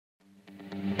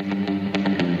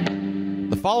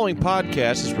following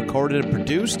podcast is recorded and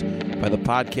produced by the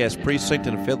Podcast Precinct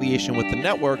in affiliation with the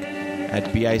network at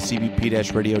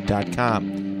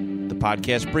bicbp-radio.com. The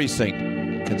Podcast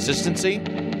Precinct. Consistency,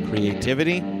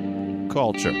 creativity,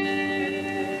 culture.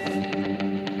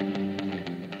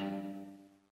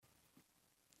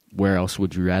 Where else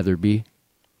would you rather be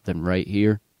than right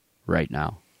here, right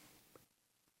now?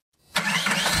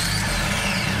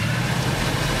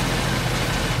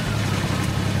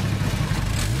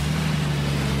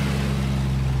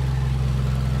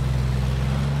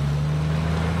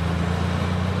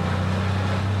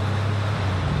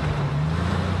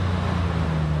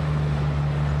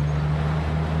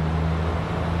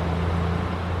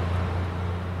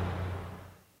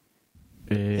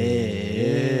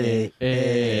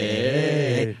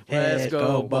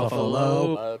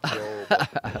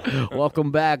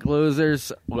 Welcome back,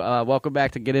 losers. Welcome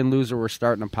back to Get In Loser. We're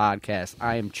starting a podcast.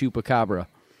 I am Chupacabra.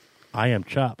 I am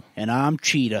Chop. And I'm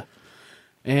Cheetah.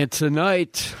 And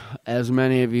tonight, as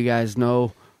many of you guys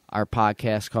know, our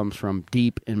podcast comes from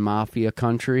deep in Mafia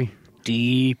country.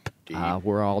 Deep.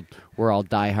 We're all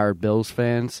diehard Bills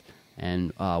fans,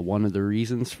 and one of the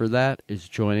reasons for that is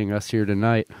joining us here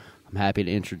tonight. I'm happy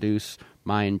to introduce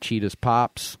my and Cheetah's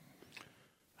pops.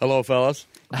 Hello, fellas.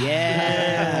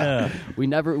 Yeah. We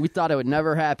thought it would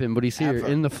never happen, but he's here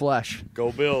in the flesh.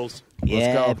 Go Bills. Yeah,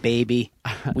 Let's go. baby.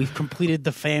 We've completed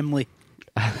the family.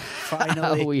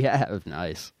 Finally. We have.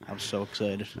 Nice. I'm so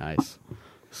excited. Nice.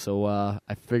 So I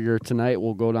figure tonight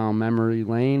we'll go down memory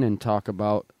lane and talk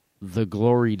about the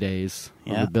glory days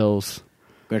of the Bills.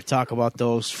 We're going to talk about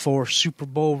those 4 Super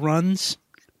Bowl runs.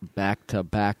 Back to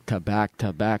back to back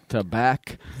to back to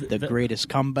back. The greatest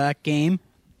comeback game.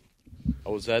 I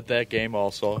was at that game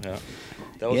also, yeah.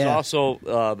 That was also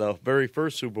the very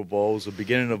first Super Bowl. It was the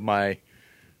beginning of my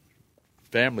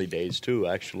family days, too,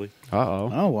 actually. Uh-oh.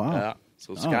 Oh, wow. Yeah.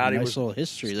 So Scotty nice little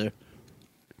history there.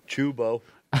 Chubo,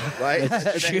 right?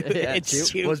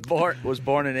 It's was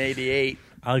born in 88.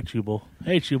 I like Chubo.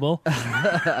 Hey, Chubo.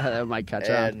 That might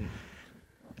catch on.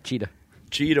 And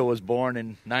Cheetah was born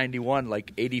in 91,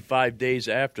 like 85 days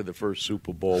after the first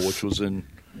Super Bowl, which was in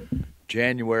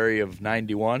January of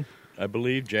 91. I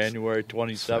believe, January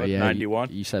 27th, 91.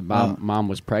 You said mom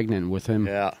was pregnant with him.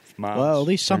 Yeah. Well, at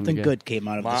least something good came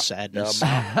out of the sadness.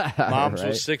 Mom's Right.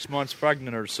 was 6 months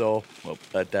pregnant or so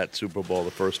at that Super Bowl, the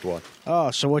first one.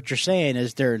 Oh, so what you're saying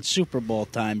is during Super Bowl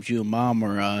times, you and Mom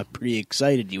were pretty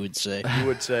excited, you would say. You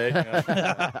would say.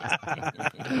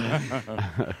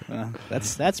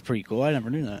 That's pretty cool. I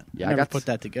never knew that. Yeah, I I never got put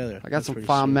that together. I got That's some pretty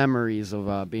fond sweet. memories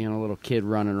of being a little kid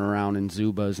running around in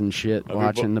Zubas and shit, we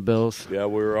watching the Bills. Yeah,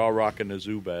 we were all rocking the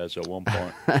Zubaz at one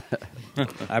point.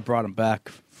 I brought him back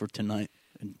for tonight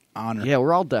in honor. Yeah,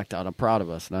 we're all decked out. I'm proud of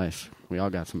us. Nice. We all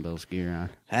got some Bills gear on.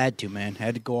 Had to, man.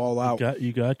 Had to go all out.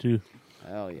 You got to.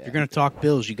 Hell yeah. If you're going to talk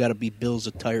Bills, you got to be Bills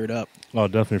attired up. Oh,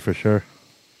 definitely for sure.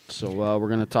 So we're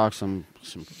going to talk some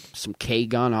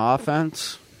K-Gun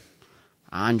offense.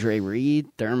 Andre Reed,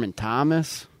 Thurman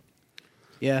Thomas.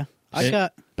 Yeah. I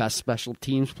got... Best special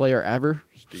teams player ever,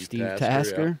 Steve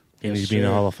Tasker. And he's being in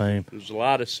the Hall of Fame. There's a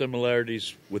lot of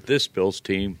similarities with this Bills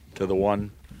team to the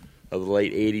one of the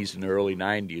late 80s and early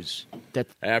 90s.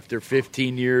 After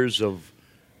 15 years of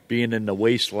being in the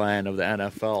wasteland of the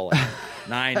NFL,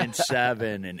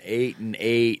 9-7 and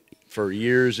 8-8 for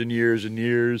years and years and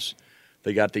years,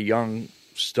 they got the young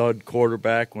stud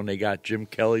quarterback when they got Jim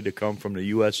Kelly to come from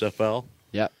the USFL.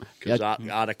 Yep. Because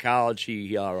out of college,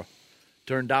 he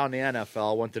turned down the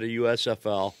NFL, went to the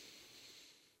USFL.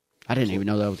 I didn't even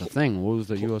know that was a thing. What was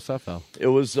the USFL? It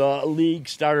was a league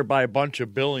started by a bunch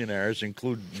of billionaires,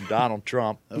 including Donald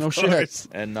Trump. No shit.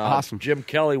 And Awesome. Jim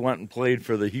Kelly went and played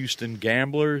for the Houston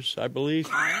Gamblers, I believe.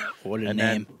 What a And name.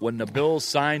 then when the Bills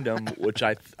signed him, which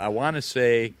I want to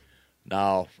say,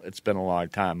 now it's been a long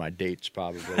time. My dates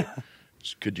probably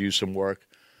could use some work.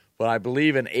 But I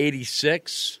believe in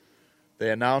 86,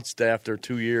 they announced after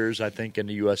 2 years, I think, in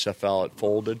the USFL, it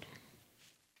folded.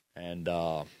 And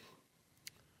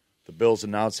the Bills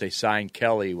announced they signed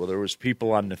Kelly. Well, there was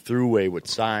people on the thruway with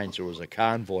signs. There was a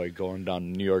convoy going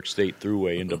down the New York State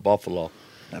Thruway into Buffalo.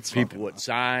 That's people with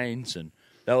signs, and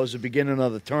that was the beginning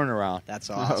of the turnaround. That's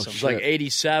awesome. It was like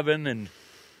 87, and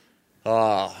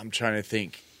I'm trying to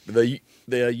think. The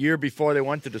year before they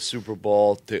went to the Super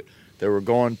Bowl, they were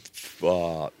going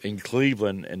in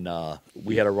Cleveland, and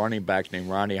we had a running back named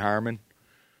Ronnie Harmon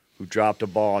who dropped a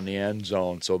ball in the end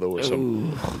zone. So there was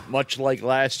some, much like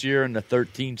last year in the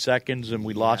 13 seconds, and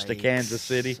we lost to Kansas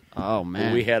City. Oh,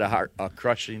 man. We had a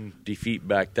crushing defeat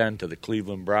back then to the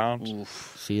Cleveland Browns.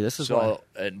 See, this is why.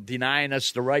 So denying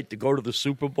us the right to go to the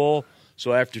Super Bowl.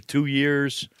 So after 2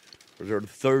 years, or the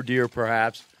third year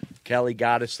perhaps. Kelly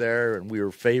got us there, and we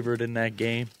were favored in that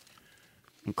game.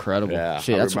 Incredible. Yeah,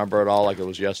 See, I remember it all like it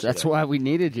was yesterday. That's why we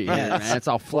needed you here, man. It's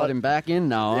all flooding back in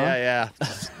now. Huh? Yeah.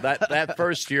 that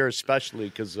first year especially,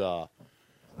 because what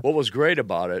was great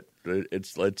about it,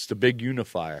 it's the big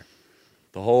unifier.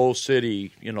 The whole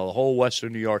city, the whole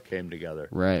Western New York came together.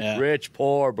 Right. Yeah. Rich,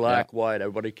 poor, black, white,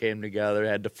 everybody came together,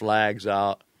 had the flags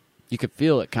out. You could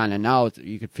feel it kind of now.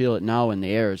 You could feel it now in the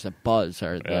air as a buzz,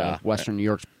 or the Western New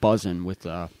York's buzzing with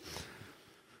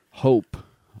hope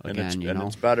again. And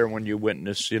it's better when you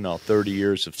witness, 30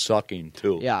 years of sucking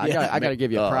too. Yeah, I got to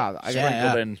give you a prop.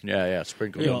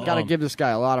 Sprinkled in. Got to give this guy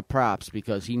a lot of props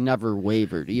because he never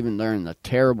wavered, even during the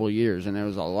terrible years, and it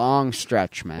was a long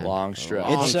stretch, man. Long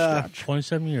stretch. It's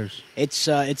 27 years.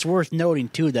 It's worth noting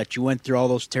too that you went through all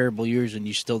those terrible years and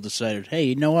you still decided, hey,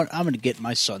 you know what? I'm going to get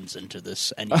my sons into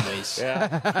this anyways.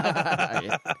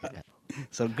 Yeah.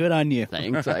 So good on you.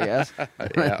 Thanks, I guess.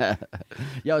 Yeah.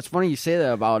 Yeah, it's funny you say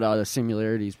that about the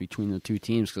similarities between the two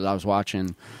teams because I was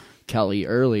watching Kelly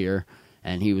earlier,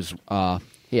 and he was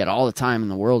he had all the time in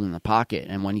the world in the pocket,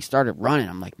 and when he started running,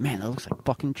 I'm like, man, that looks like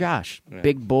fucking Josh,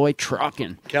 big boy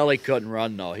trucking. Kelly couldn't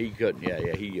run though. He couldn't.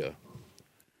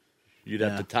 You'd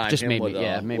have to time Just him made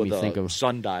with me think of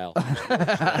sundial.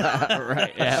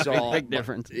 right. Yeah, So, big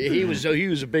difference. He was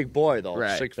a big boy though,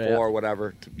 Right, 6'4",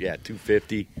 whatever.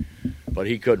 250, but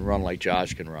he couldn't run like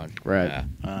Josh can run. Right.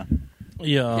 Yeah.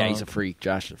 Yeah, he's a freak.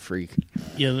 Josh is a freak.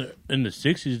 Yeah, in the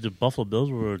 60s, the Buffalo Bills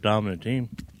were a dominant team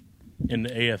in the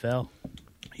AFL.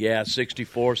 Yeah,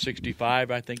 64,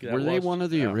 65, I think that Were they one of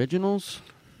the originals?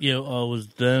 Yeah, it was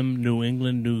them, New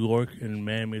England, New York, and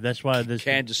Miami. That's why this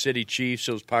Kansas City Chiefs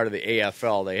was part of the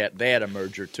AFL. They had a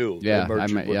merger too. Yeah, they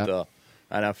merged with the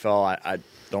NFL. I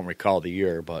don't recall the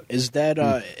year, but Is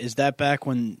that back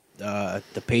when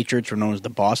the Patriots were known as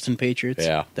the Boston Patriots?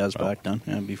 Yeah. That was back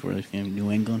then, before they became New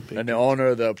England Patriots. and the owner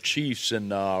of the Chiefs and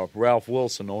Ralph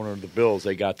Wilson, owner of the Bills,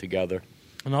 they got together.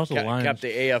 and also Lions. Kept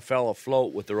the AFL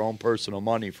afloat with their own personal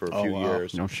money for a few wow.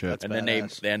 years. No shit. That's and then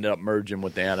badass. they ended up merging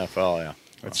with the NFL. Yeah.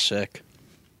 That's sick.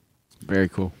 Very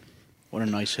cool. What a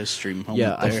nice history moment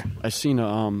Yeah, there. I seen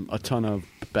a ton of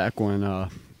back when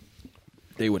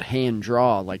they would hand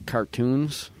draw like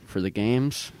cartoons for the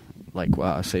games. Like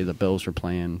say the Bills were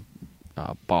playing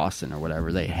Boston or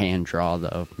whatever, they hand draw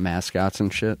the mascots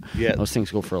and shit. Yeah. Those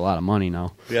things go for a lot of money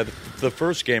now. Yeah, the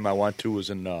first game I went to was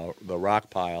in the rock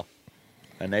pile,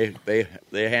 and they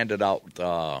handed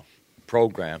out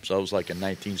programs. That was like in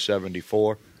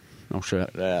 1974. No shit.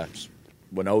 Yeah,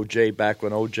 when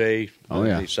OJ, Oh,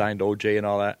 yeah. they signed OJ and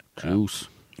all that. Juice.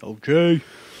 Okay.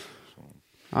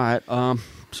 All right.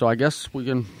 So I guess we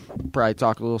can probably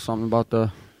talk a little something about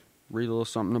read a little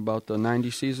something about the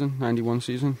 90 season, 91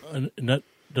 season. Not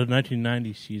the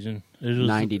 1990 season. It was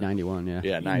 90, 91, yeah.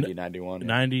 Yeah, 90, 91.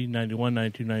 90, 91,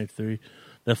 92, 93.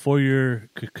 That 4-year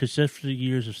consecutive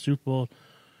years of Super Bowl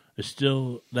is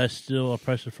still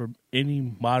oppressive for any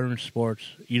modern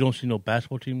sports. You don't see no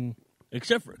basketball team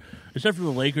except for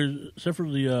the Lakers, except for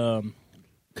the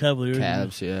Cavaliers,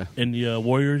 Cavs, yeah. and the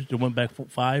Warriors. They went back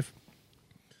 5.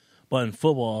 But in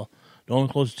football, the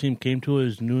only closest team came to it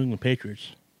is New England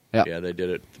Patriots. Yeah. Yeah, they did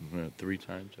it 3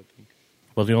 times, I think.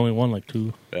 But they only won like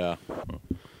 2. Yeah. All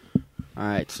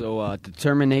right, so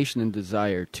determination and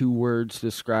desire. 2 words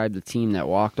describe the team that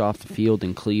walked off the field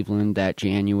in Cleveland that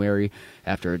January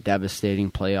after a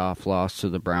devastating playoff loss to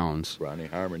the Browns. Ronnie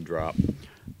Harmon drop.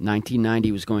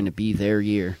 1990 was going to be their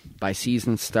year. By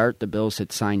season start, the Bills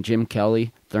had signed Jim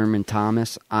Kelly, Thurman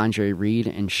Thomas, Andre Reed,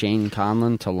 and Shane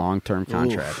Conlon to long-term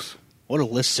contracts. What a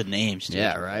list of names, dude.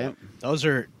 Yeah, right? Those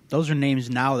are names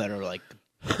now that are like,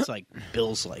 it's like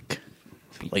Bills like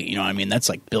you know what I mean? That's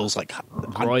like Bills like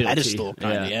on Royalty. pedestal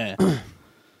kind of, yeah.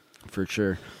 For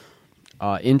sure.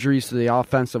 Injuries to the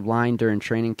offensive line during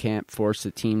training camp forced the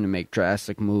team to make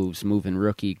drastic moves, moving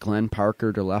rookie Glenn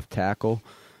Parker to left tackle,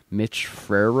 Mitch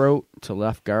Frerot to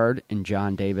left guard, and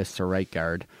John Davis to right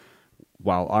guard,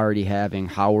 while already having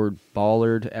Howard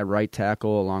Ballard at right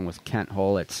tackle along with Kent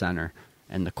Hull at center,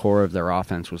 and the core of their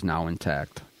offense was now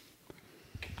intact.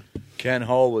 Ken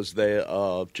Hull was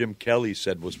Jim Kelly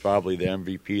said was probably the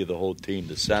MVP of the whole team,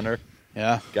 the center.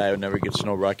 Yeah. Guy who never gets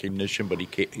no recognition, but he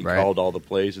Right. called all the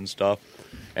plays and stuff.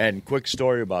 And quick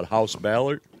story about House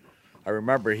Ballard. I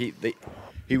remember he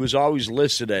was always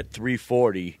listed at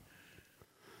 340,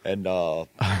 and the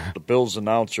Bills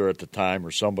announcer at the time, or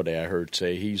somebody I heard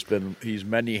say, he's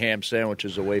many ham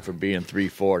sandwiches away from being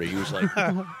 340. He was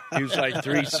like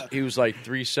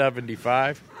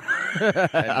 375.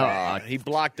 And, he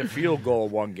blocked a field goal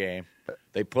one game.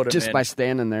 they put him Just in. by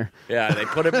standing there. Yeah, they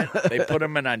put him in. They put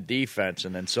him in on defense,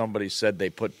 and then somebody said they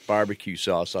put barbecue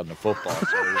sauce on the football,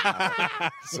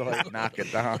 so he'd knock it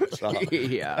down. So.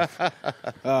 Yeah.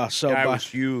 So Guy by- was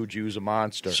huge. He was a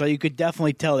monster. So you could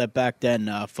definitely tell that back then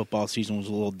football season was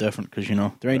a little different because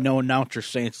there ain't no announcer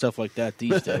saying stuff like that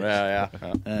these days. yeah.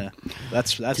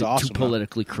 That's Too awesome. huh?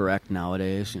 politically correct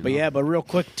nowadays. But yeah, but real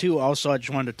quick too. Also, I just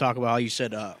wanted to talk about how you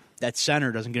said that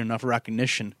center doesn't get enough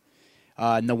recognition.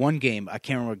 In the one game, I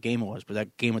can't remember what game it was, but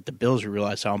that game with the Bills, we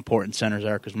realized how important centers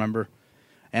are. Because remember,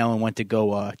 Allen went to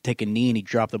go take a knee and he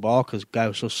dropped the ball because the guy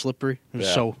was so slippery. It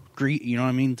was so you know what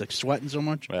I mean? Like sweating so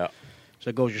much. Yeah. So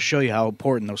it goes to show you how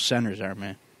important those centers are,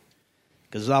 man.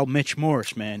 Because without Mitch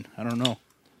Morris, man, I don't know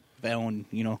if Allen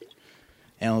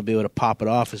will be able to pop it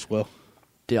off as well.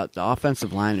 The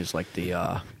offensive line is like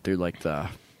they're like the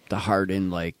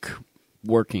hardened like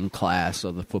working class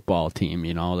of the football team,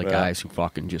 the guys who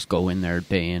fucking just go in there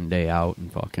day in, day out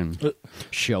and fucking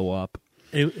show up.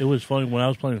 It was funny when I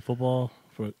was playing football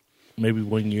for maybe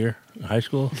 1 year in high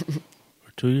school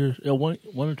or 2 years. Yeah, one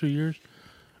or 2 years.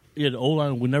 Yeah, the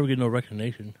O-line would never get no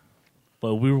recognition.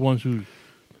 But we were ones who,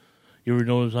 you ever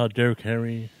notice how Derrick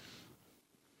Henry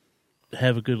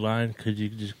have a good line because you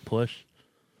can just push?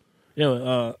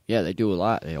 Yeah, Yeah, they do a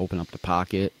lot. They open up the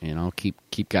pocket,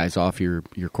 keep guys off your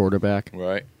quarterback.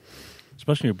 Right.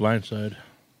 especially your blind side.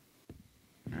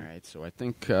 All right, so I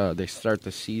think they start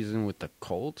the season with the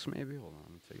Colts, maybe? Hold on,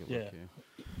 let me take a look here.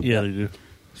 Yeah, they do.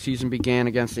 Season began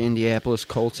against the Indianapolis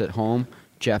Colts at home.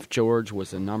 Jeff George was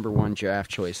the number one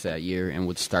draft choice that year and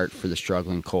would start for the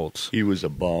struggling Colts. He was a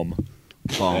bum.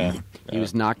 He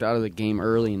was knocked out of the game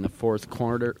early in the fourth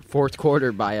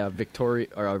quarter by a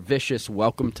vicious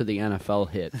 "Welcome to the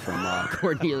NFL" hit from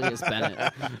Cornelius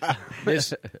Bennett.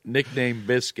 This nickname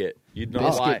Biscuit. You know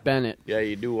Biscuit why? Bennett. Yeah,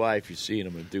 you knew why if you seen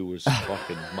him. The dude was a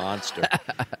fucking monster.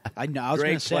 I know. I was Great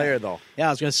gonna say, player, though. Yeah, I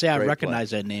was going to say I Great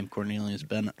recognize that name, Cornelius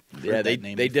Bennett. Yeah, Heard they that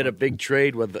name did a before. big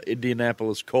trade with the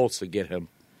Indianapolis Colts to get him.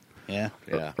 Yeah.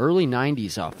 Yeah. Early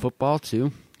 '90s football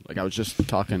too. Like I was just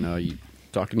talking to you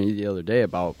the other day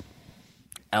about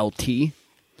LT,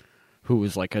 who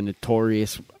was like a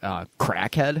notorious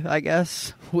crackhead, I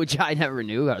guess, which I never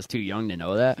knew. I was too young to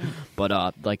know that.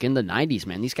 But like in the '90s,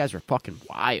 man, these guys were fucking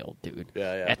wild, dude.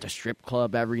 Yeah. At the strip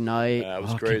club every night. Yeah, it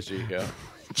was Fucking- crazy. Yeah.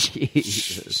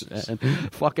 Jesus, man.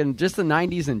 Fucking just the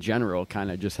 '90s in general kind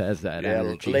of just has that Yeah,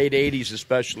 energy. late '80s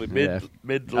especially, the mid 80s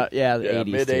mid too.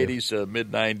 '80s,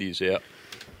 mid '90s. Yeah.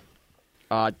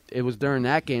 It was during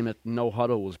that game that No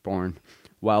Huddle was born.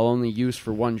 While only used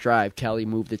for one drive, Kelly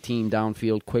moved the team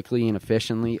downfield quickly and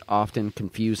efficiently, often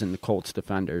confusing the Colts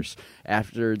defenders.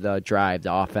 After the drive,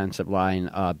 the offensive line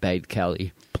begged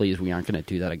Kelly, "Please, we aren't going to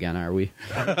do that again, are we?"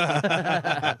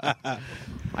 I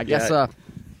guess. Yeah.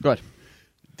 Good.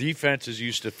 Defenses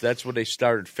used to. That's when they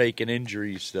started faking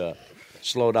injuries to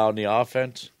slow down the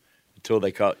offense until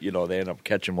they they end up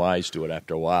catching wise to it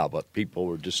after a while. But people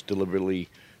were just deliberately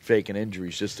faking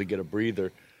injuries just to get a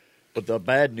breather. But the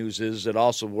bad news is it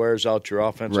also wears out your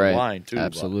offensive Right. line too.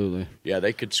 Absolutely. But, yeah,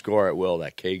 they could score at will.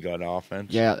 That K-gun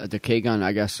offense. Yeah, the K-gun.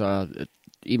 I guess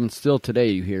even still today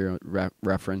you hear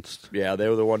referenced. Yeah, they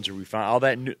were the ones that we found. All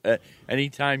that.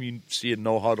 Anytime you see a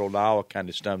no huddle now, it kind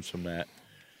of stems from that.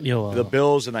 The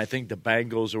Bills and I think the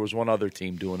Bengals. There was one other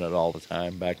team doing it all the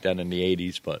time back then in the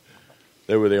 '80s, but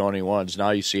they were the only ones.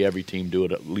 Now you see every team do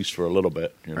it at least for a little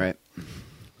bit. Right.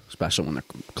 Especially when they're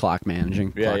clock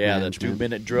managing. Yeah, clock the management.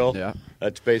 2-minute drill. Yeah.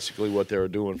 That's basically what they were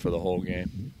doing for the whole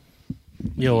game.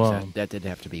 That did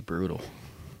have to be brutal.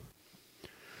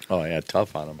 Oh yeah,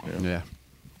 tough on them. Yeah.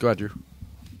 Go ahead, Drew.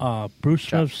 Bruce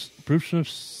Smith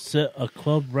set a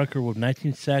club record with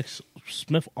 19 sacks.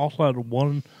 Smith also had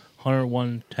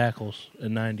 101 tackles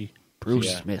in 90.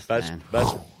 Bruce Smith, man.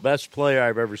 Best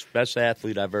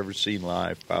athlete I've ever seen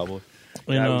live. Probably.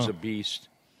 Guy was a beast.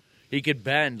 He could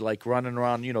bend like running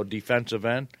around, defensive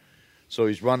end. So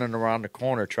he's running around the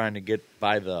corner trying to get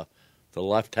by the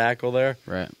left tackle there.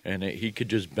 Right. And he could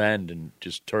just bend and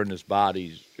just turn his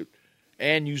body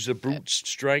and use the brute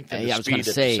strength and Hey, the I was speed gonna at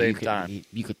the say same time.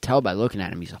 you could tell by looking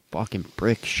at him, he's a fucking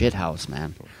brick shithouse,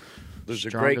 man.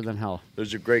 Stronger than hell.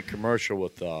 There's a great commercial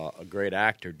with a great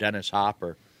actor, Dennis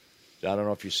Hopper. I don't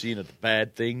know if you've seen it, The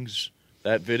Bad Things,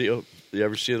 that video. You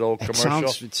ever see the old commercial?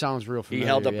 It sounds real familiar. He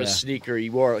held up yeah. a sneaker.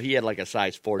 He had like a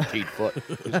size 14 foot.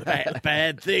 It was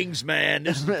bad things, man.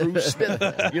 This is Bruce Smith.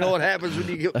 You know what happens when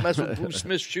you mess with Bruce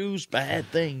Smith's shoes? Bad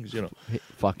things,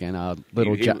 Fucking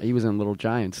he was in Little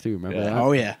Giants too. Remember Yeah. that?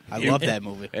 Oh, yeah. I love that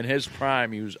movie. In his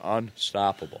prime, he was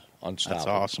unstoppable. That's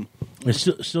awesome. And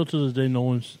still to this day, no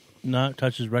one's not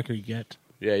touched his record yet.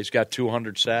 Yeah, he's got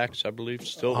 200 sacks, I believe.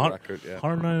 Still the record. Yeah.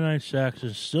 199 sacks,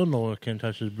 and still no one can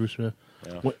touch this Bruce Smith.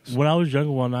 Yeah. When I was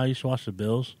younger, when I used to watch the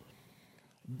Bills,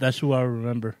 that's who I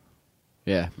remember.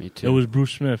 Yeah, me too. It was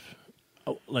Bruce Smith.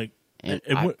 Like, And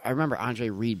I remember Andre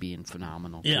Reed being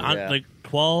phenomenal. yeah, too. Yeah. like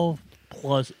 12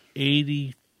 plus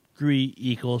 83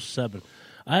 equals 7.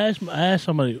 I asked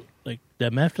somebody, like,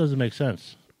 that math doesn't make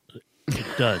sense. It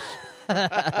does.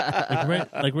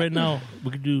 like right now,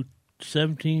 we could do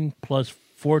 17 plus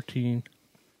 14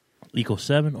 equals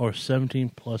 7, or 17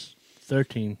 plus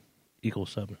 13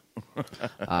 equals 7.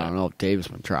 I don't know. Dave's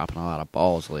been dropping a lot of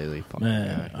balls lately. Fucking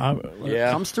Man, guy.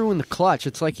 Yeah. Comes through in the clutch.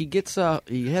 It's like he gets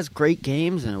he has great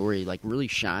games and where he like really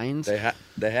shines.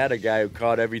 They had a guy who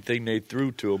caught everything they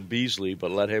threw to him, Beasley,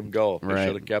 but let him go. They Right.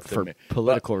 should have kept For him.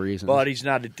 political reasons. But he's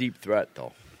not a deep threat,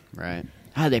 though. Right.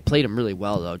 They played him really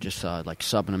well though. Just like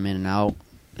subbing him in and out.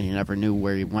 And you never knew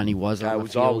when he was. Guy on the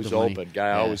was field always and when he- open. Guy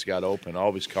yeah. always got open.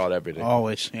 Always caught everything.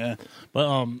 Always, yeah.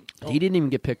 But He didn't even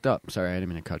get picked up. Sorry, I didn't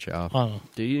mean to cut you off.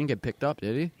 He didn't get picked up,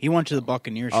 did he? He went to the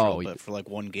Buccaneers Oh, for a he- bit for like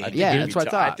one game. Yeah, He that's what I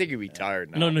reti- thought. I think he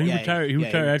retired now. no, he Yeah, retired. He yeah, he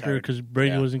retired after retired. because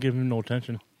Brady Yeah. wasn't giving him no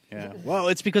attention. Yeah. Well,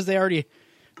 it's because the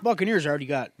Buccaneers already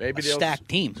got Maybe a they'll- stacked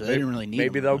team, so they didn't really need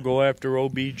Maybe him. they'll go after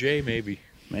OBJ. Maybe.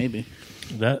 Maybe.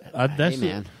 That's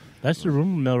man. that's the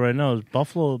rumor mill right now. Is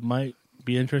Buffalo might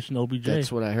be interested in OBJ.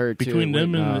 That's what I heard too. Between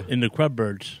them waiting, and the Crab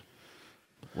Birds.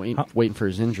 waiting for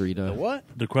his injury to. The what?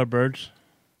 The Crab Birds.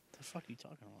 The fuck are you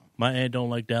talking about? My aunt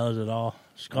don't like Dallas at all.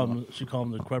 She called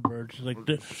them the Crab Birds. She's like,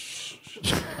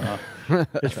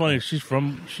 it's funny. She's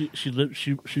from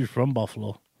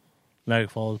Buffalo, Niagara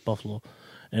Falls, Buffalo,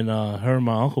 and her and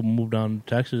my uncle moved down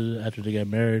to Texas after they got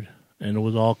married, and it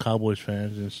was all Cowboys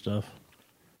fans and stuff.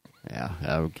 Yeah,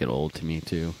 that would get old to me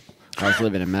too. I was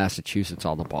living in Massachusetts,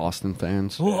 all the Boston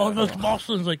fans. Oh, those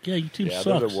Boston's like, yeah, your team Yeah,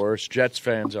 they're sucks. the worst. Jets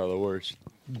fans are the worst.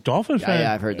 Dolphin Yeah, fans.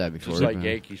 I've heard that before. Just like man.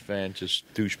 Yankees fans,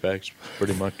 just douchebags,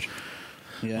 pretty much.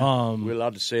 Yeah. We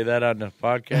allowed to say that on the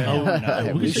podcast?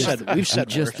 No, we've said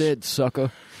just worse. did,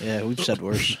 sucker. Yeah, we've said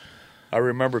worse. I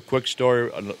remember a quick story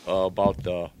about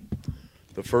the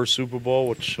first Super Bowl,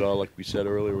 which, like we said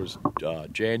earlier, was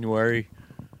January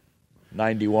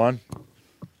 91.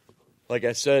 Like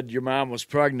I said, your mom was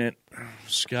pregnant.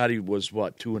 Scotty was,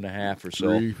 2.5 or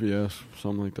so. Yes,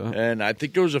 something like that. And I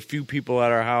think there was a few people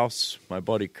at our house. My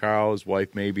buddy Carl, his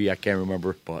wife maybe. I can't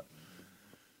remember. But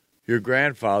your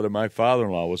grandfather, my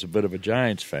father-in-law, was a bit of a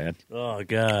Giants fan. Oh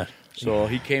God. So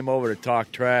he came over to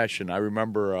talk trash, and I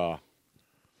remember,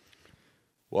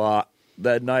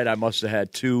 that night I must have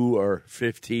had 2 or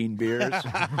 15 beers. 2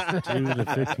 to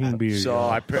 15 beers.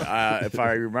 So if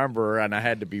I remember, and I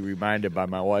had to be reminded by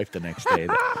my wife the next day,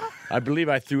 that I believe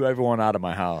I threw everyone out of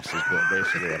my house is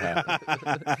basically what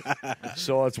happened.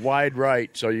 So it's wide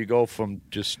right, so you go from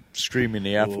just screaming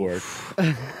the F word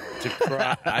to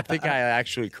cry. I think I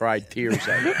actually cried tears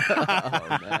at it.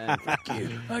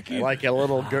 Like a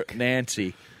little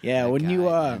Nancy. Yeah, when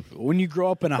you grow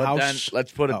up in a But house, then,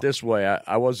 let's put it this way,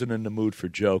 I wasn't in the mood for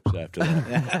jokes after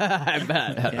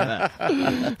that.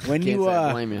 when Can't you say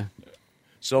I blame you.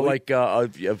 So,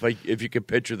 if you could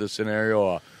picture the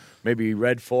scenario, maybe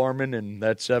Red Foreman in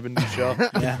that 70s show,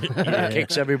 he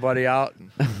kicks everybody out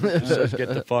and says, "Get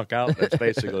the fuck out." That's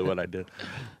basically what I did.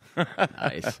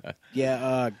 Nice.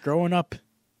 growing up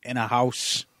in a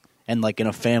house and like in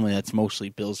a family that's mostly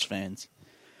Bills fans,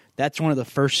 that's one of the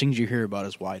first things you hear about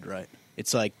is wide right.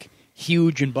 It's like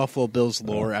huge in Buffalo Bills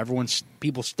lore.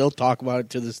 People still talk about it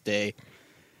to this day.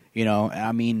 You know,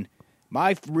 I mean,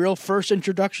 my real first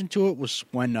introduction to it was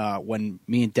when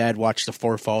me and Dad watched the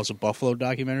Four Falls of Buffalo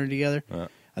documentary together.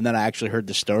 And then I actually heard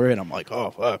the story, and I'm like, oh,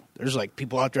 fuck. There's, like,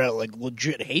 people out there that, like,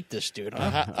 legit hate this dude.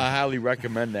 Huh? I highly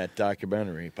recommend that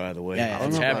documentary, by the way.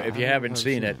 Yeah, if you haven't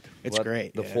seen it, It's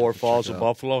great. The Yeah, Four Falls of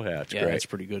Buffalo, it's Yeah, great. it's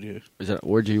pretty good. Yeah.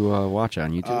 Where'd you watch it,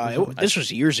 on YouTube? This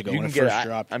was years ago You when can it get first it.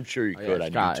 dropped. I'm sure you Oh, yeah, could it's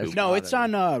on got- YouTube. No, it's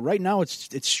on right now. It's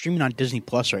streaming on Disney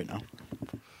Plus right now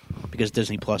because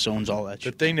Disney Plus owns all that The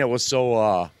shit. thing that was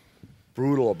so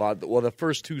brutal about the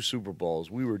first 2 Super Bowls,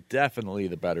 we were definitely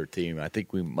the better team. I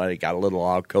think we might have got a little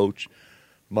out-coached,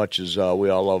 much as we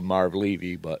all love Marv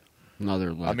Levy. But,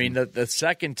 Another legend. I mean, the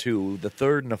second 2, the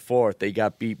third and the fourth, they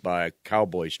got beat by a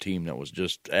Cowboys team that was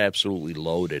just absolutely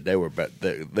loaded. They were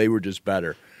they were just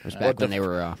better. It was back when they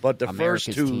were But the America's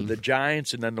first 2, team. the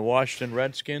Giants and then the Washington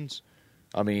Redskins,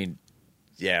 I mean,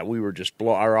 yeah, we were just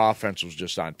our offense was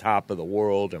just on top of the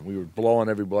world, and we were blowing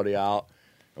everybody out,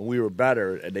 and we were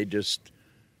better, and they just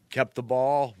kept the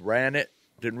ball, ran it,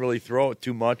 didn't really throw it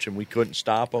too much, and we couldn't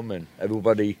stop them, and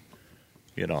everybody,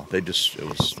 it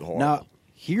was horrible. Now,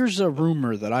 here's a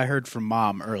rumor that I heard from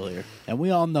Mom earlier, and we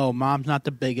all know Mom's not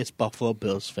the biggest Buffalo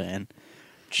Bills fan,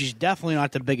 She's definitely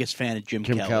not the biggest fan of Jim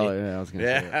Jim Kelly. Kelly. Yeah, I was going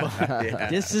to say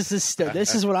that. Yeah.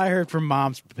 This is what I heard from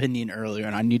Mom's opinion earlier,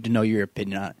 and I need to know your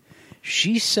opinion on it.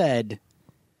 She said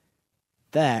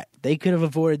that they could have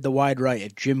avoided the wide right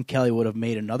if Jim Kelly would have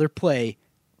made another play,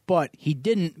 but he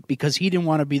didn't because he didn't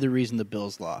want to be the reason the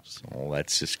Bills lost. Oh,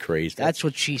 that's just crazy. That's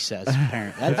what she says,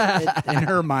 apparently. In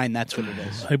her mind, that's what it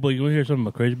is. Hey, boy, you want to hear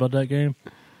something crazy about that game?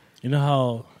 You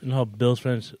know how Bills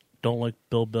fans don't like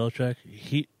Bill Belichick?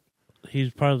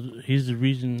 He's the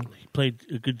reason he played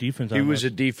a good defense. He was a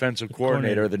defensive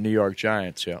coordinator of the New York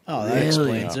Giants. Yeah. Oh, that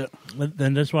Really? explains it.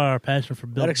 Then that's why our passion for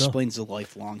Bill. That explains the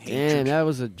lifelong hatred. Damn, that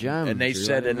was a gem. And they Drew. I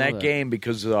said didn't in know that game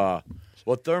because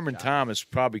Thurman Thomas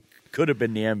probably could have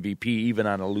been the MVP even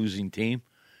on a losing team.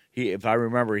 If I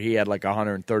remember, he had like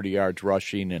 130 yards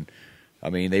rushing, and I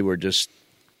mean they were just.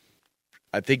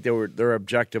 I think their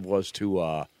objective was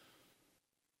to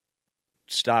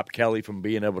stop Kelly from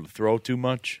being able to throw too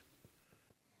much.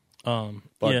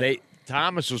 But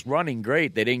Thomas was running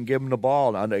great. They didn't give him the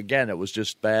ball, and again, it was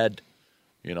just bad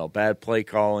play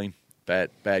calling,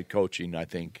 bad coaching. I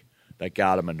think that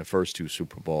got him in the first two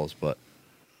Super Bowls. But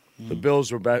the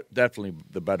Bills were definitely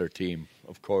the better team,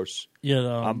 of course. Yeah,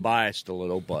 I'm biased a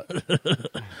little, but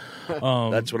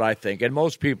that's what I think. And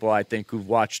most people, I think, who've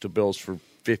watched the Bills for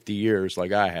 50 years,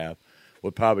 like I have,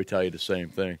 would probably tell you the same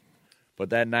thing.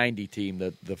 But that 90 team,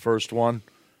 the first one,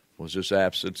 was just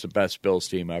it's the best Bills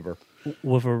team ever.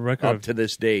 with a record Up to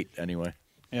this date, anyway.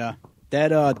 Yeah.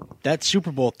 That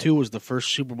Super Bowl, too, was the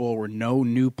first Super Bowl where no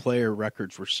new player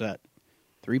records were set.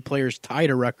 3 players tied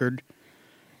a record,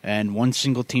 and one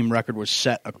single team record was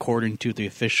set according to the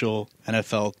official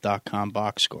NFL.com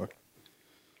box score.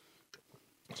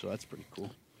 So that's pretty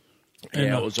cool.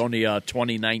 Yeah, it was only a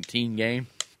 2019 game.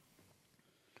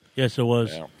 Yes, it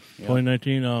was. Yeah.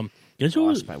 2019. Guess who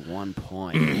was Lost by 1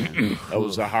 point. Man. That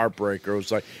was a heartbreaker. It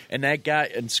was like, and that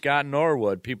guy, and Scott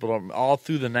Norwood, all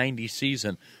through the 90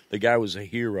 season, the guy was a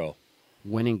hero.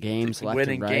 Winning games left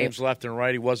Winning and right. games left and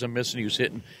right. He wasn't missing. He was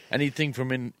hitting anything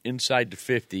from inside to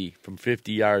 50, from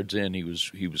 50 yards in. He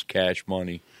was cash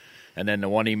money. And then the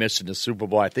one he missed in the Super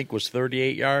Bowl, I think, was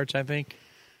 38 yards. I think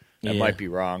that Yeah. might be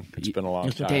wrong. It's been a long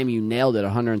It's the time. game you nailed it.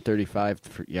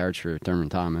 135 yards for Thurman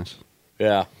Thomas.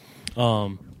 Yeah,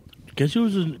 guess who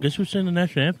was singing the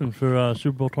national anthem for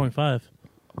Super Bowl 25?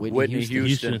 Whitney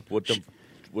Houston, Houston.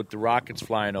 with the rockets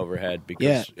flying overhead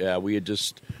because we had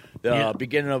just the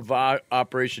beginning of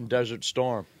Operation Desert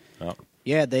Storm.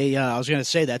 Yeah, I was going to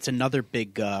say that's another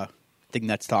big thing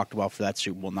that's talked about for that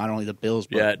Super Bowl. Not only the Bills,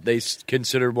 but Yeah, they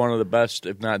considered one of the best,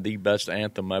 if not the best,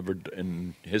 anthem ever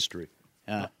in history.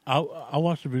 I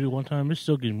watched the video one time. It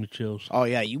still gives me chills. Oh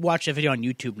yeah, you watch that video on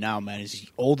YouTube now, man. As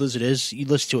old as it is, you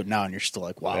listen to it now, and you're still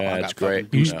like, "Wow, Yeah, I it's got fucking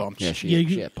great. goosebumps." Yeah, Yeah,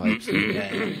 she had pipes.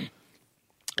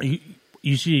 Yeah.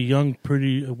 You see a young,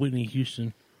 pretty Whitney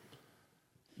Houston,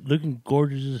 looking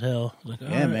gorgeous as hell. Like, Yeah,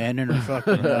 all right. man, in her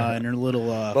fucking, in her little.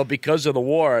 But because of the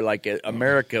war, like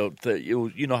America,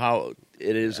 you know how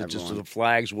it is. It's just the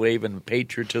flags waving,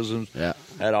 patriotism Yeah.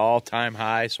 at all time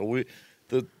high. So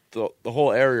the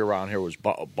whole area around here was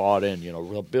bought in. You know,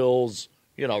 real Bills.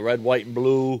 You know, red, white, and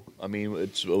blue. I mean,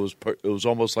 it was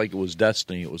almost like it was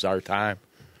destiny. It was our time.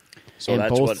 So And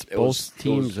that's both what it was. both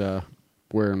teams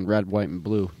wearing red, white, and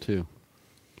blue too.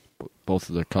 Both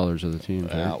of the colors of the teams.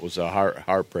 Yeah, Right? it was a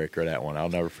heartbreaker. That one, I'll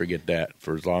never forget that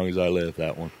for as long as I live.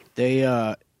 That one. They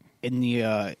in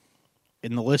the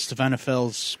list of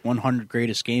NFL's 100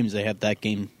 greatest games, they have that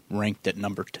game ranked at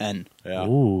number 10. Yeah.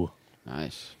 Ooh.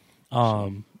 Nice.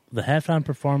 The halftime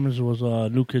performance was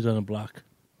New Kids on the Block.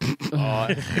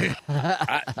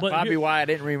 Probably why I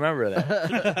didn't remember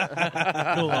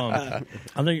that. So,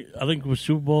 I think with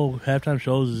Super Bowl halftime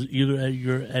shows is either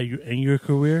in your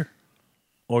career,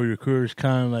 or your career is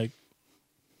kind of like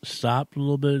stopped a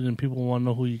little bit, and people want to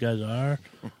know who you guys are.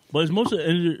 But it's most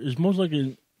like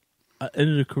an end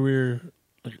of the career.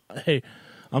 Like, hey,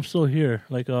 I'm still here.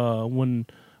 Like when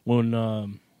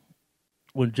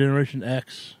Generation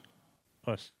X,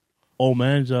 or old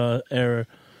man's era.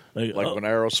 Like Like when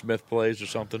Aerosmith plays or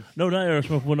something. no, not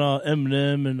Aerosmith. When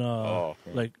Eminem and Oh.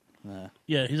 like,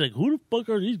 yeah, he's like, who the fuck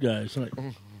are these guys? I'm like,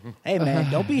 Hey, man,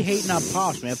 don't be hating on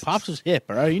Pops, man. Pops is hip,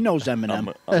 all right? He knows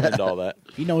Eminem. I'm into all that.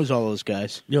 He knows all those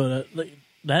guys. yo,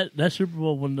 that Super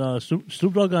Bowl when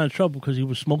Snoop Dogg got in trouble because he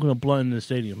was smoking a blunt in the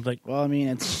stadium. Like, Well, I mean,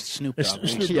 it's Snoop It's Dogg.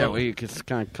 Snoop Yeah, Dogg. it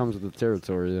kind of comes with the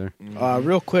territory there.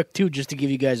 Real quick, too, just to give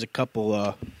you guys a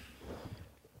couple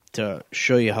to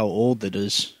show you how old it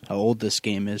is, how old this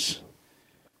game is.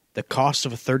 The cost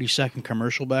of a 30-second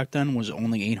commercial back then was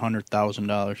only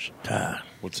 $800,000.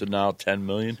 What's it now? 10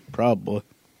 million. Probably.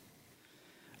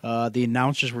 The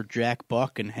announcers were Jack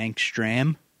Buck and Hank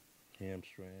Stram.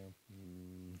 Hamstram.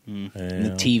 And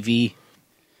the TV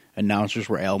announcers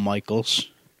were Al Michaels,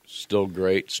 Still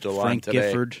great. Still on Frank today.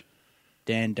 Gifford,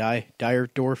 Dan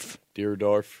Dierdorf,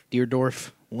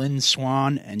 Deerdorf. Lynn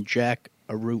Swan, and Jack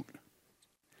Arute.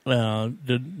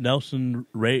 The Nelson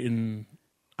Rayton.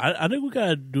 I think we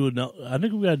gotta do an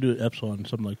episode on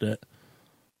something like that.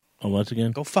 Oh, once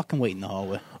again, Go fucking wait in the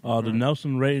hallway. the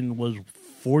Nelson Rayton was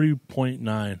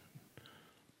 40.9.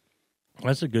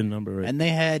 That's a good number, right? And they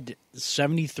had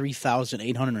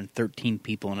 73,813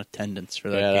 people in attendance for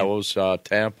that Yeah, game. that was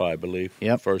Tampa, I believe.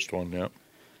 Yep. First one, yeah.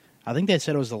 I think they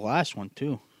said it was the last one,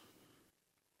 too.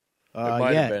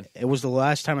 might have been. It was the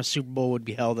last time a Super Bowl would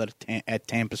be held at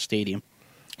Tampa Stadium.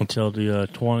 Until the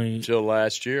Until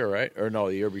last year, right? Or no,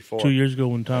 the year before. 2 years ago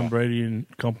when Tom Brady and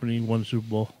company won the Super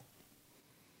Bowl.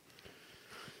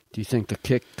 Do you think the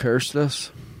kick cursed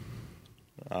us?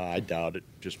 I doubt it.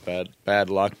 Just bad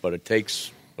luck, but it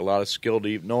takes a lot of skill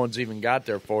to no one's even got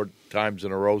there 4 times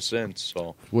in a row since.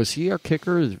 So Was he our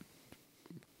kicker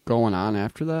going on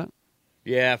after that?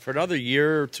 yeah, for another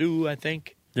year or two, I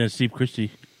think. Then Steve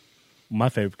Christie, my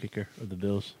favorite kicker of the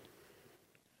Bills.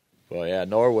 Well, yeah,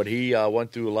 Norwood, he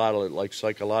went through a lot of like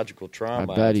psychological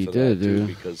trauma. I bet he after that, did, too, dude.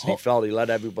 because he felt he let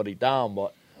everybody down.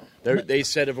 But they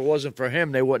said if it wasn't for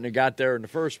him, they wouldn't have got there in the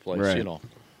first place. Right. You know.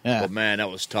 Yeah. But man, that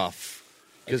was tough.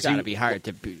 It's got to be hard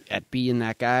to be at being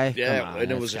that guy. Yeah, Come on, and it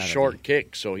that's was a gotta short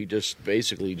kick, so he just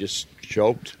basically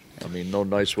choked. I mean, no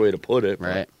nice way to put it. be.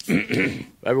 Right.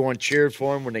 Everyone cheered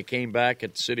for him when they came back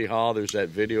at City Hall. There's that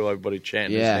video, everybody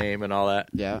chanting Yeah. his name and all that.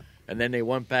 Yeah. And then they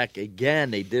went back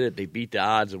again. They did it. They beat the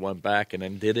odds and went back and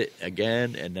then did it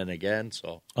again and then again.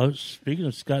 So Speaking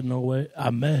of Scott Norway, I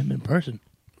met him in person.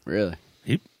 Really?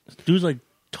 Dude's like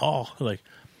tall, like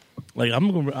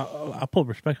I'm gonna. I put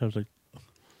respect. I was like,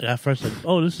 at first, like,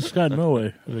 oh, this is Scott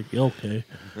Norway. I was like, yeah, okay.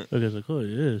 I was like, oh, it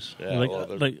is. Yeah, like,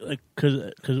 well,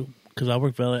 because I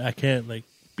work for LA, I can't like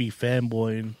be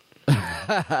fanboying.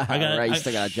 Right, you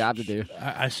still got a job to do.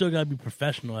 I still gotta be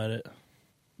professional at it.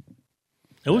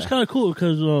 It was kind of cool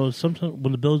because sometimes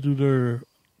when the Bills do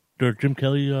their Jim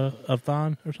Kelly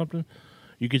thon or something,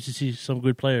 you get to see some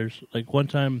good players. Like one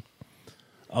time,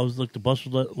 I was like the bus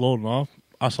was loading off.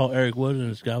 I saw Eric Wood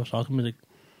and this guy was talking to me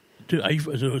like,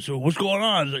 "Dude, so what's going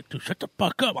on?" I was like, "Dude, shut the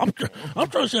fuck up! I'm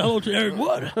trying to say hello to Eric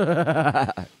Wood."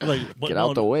 Like, Get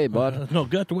out the way, bud. No,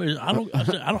 get out the way. I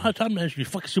don't have time to answer you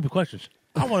fucking stupid questions.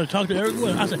 I want to talk to Eric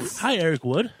Wood. I said, "Hi, Eric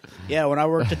Wood." Yeah, when I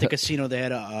worked at the casino, they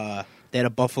had a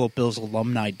Buffalo Bills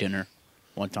alumni dinner.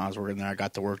 One time I was working there, I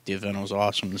got to work the event. It was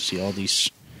awesome to see all these.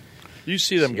 you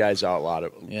see them guys out a lot.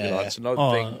 Yeah. You know, it's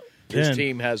another thing his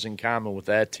team has in common with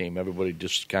that team. Everybody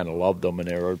just kind of loved them, and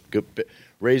they were good,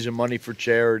 raising money for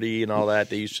charity and all that.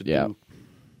 They used to do.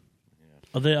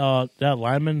 Are they that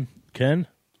lineman Ken?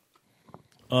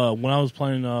 When I was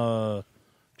playing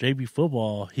JV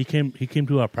football, he came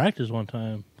to our practice one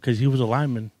time because he was a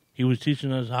lineman. He was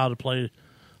teaching us how to play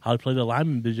the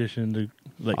lineman position.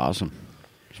 Awesome.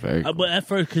 It's very cool. But at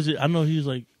first, because I know he's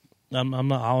like, I'm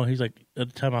not Alan. He's like,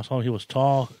 at the time I saw him, he was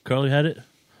tall, curly headed.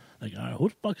 Like, all right, who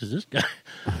the fuck is this guy?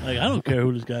 Like, I don't care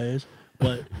who this guy is.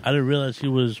 But I didn't realize he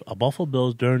was a Buffalo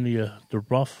Bills during the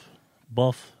buff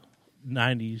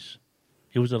 90s.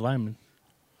 He was a lineman.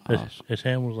 His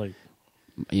hand was like,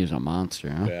 He was a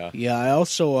monster, huh? Yeah. Yeah, I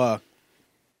also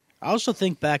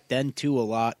think back then too a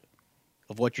lot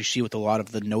of what you see with a lot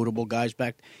of the notable guys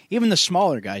back, even the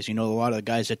smaller guys. You know, a lot of the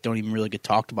guys that don't even really get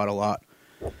talked about a lot.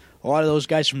 A lot of those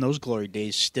guys from those glory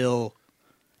days still,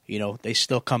 you know, they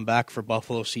still come back for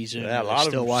Buffalo season. Yeah, a They lot of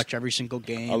still them- watch every single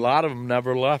game. A lot of them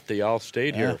never left. They all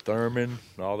stayed Yeah. here. Thurman,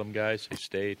 all them guys, they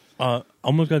stayed.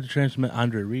 almost got the chance to meet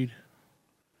Andre Reed.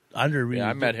 Andre Reed. Yeah,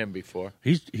 I met him before.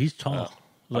 He's tall.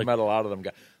 I met a lot of them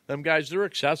guys. Them guys, they're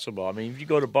accessible. I mean, if you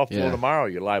go to Buffalo Yeah. tomorrow,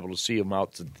 you're liable to see them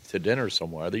out to dinner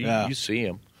somewhere. You see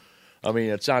them. I mean,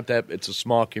 it's not that it's a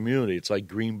small community. It's like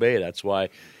Green Bay. That's why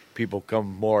people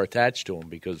come more attached to them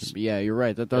because Yeah, you're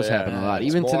right. That does Yeah, happen a lot. it's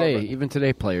Even more today, of a- even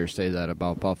today, players say that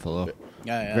about Buffalo.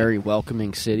 Yeah. Very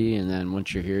welcoming city, and then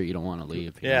once you're here, you don't want to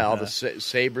leave. you yeah, know? all the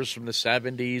Sabres from the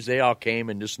 70s, they all came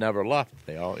and just never left.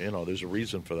 They all, there's a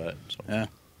reason for that. So, Yeah,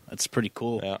 that's pretty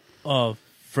cool. yeah.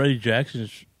 Freddie Jackson,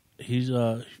 he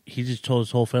just told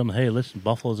his whole family, "Hey, listen,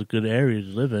 Buffalo's a good area to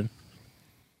live in."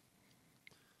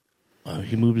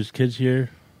 He moved his kids here.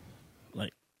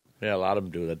 Yeah, a lot of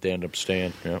them do that. They end up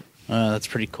staying. Yeah. That's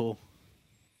pretty cool.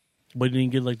 But he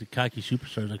didn't get like the cocky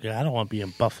superstars. Like, I don't want to be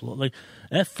in Buffalo. Like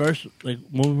at first, like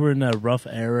when we were in that rough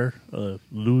era of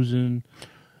losing,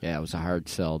 Yeah, it was a hard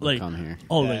sell to Like, come here.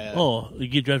 You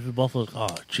get drafted to Buffalo. Oh,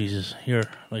 Jesus, here,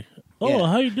 like, Yeah.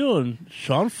 how you doing?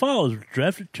 Sean Fowles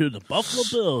drafted to the Buffalo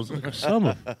Bills. Like, son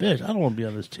of a bitch, I don't want to be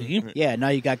on this team. Yeah, now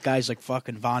you got guys like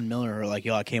fucking Von Miller who are like,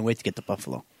 yo, I can't wait to get to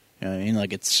Buffalo. You know what I mean?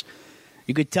 Like,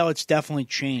 you could tell it's definitely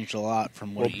changed a lot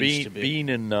from what it used to be. Being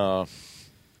in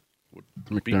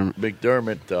McDermott.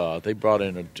 McDermott, they brought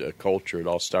in a culture. It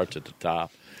all starts at the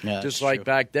top. Yeah, Just that's like true.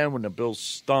 back then when the Bills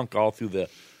stunk all through the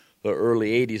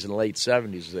early 80s and late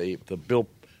 70s, the Bill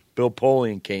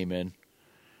Polian came in,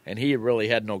 and he really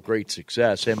had no great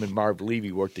success. Him and Marv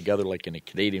Levy worked together like in a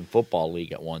Canadian Football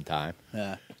League at one time.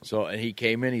 Yeah. So, and he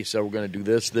came in, he said, we're going to do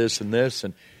this, this, and this,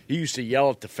 and he used to yell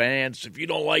at the fans, if you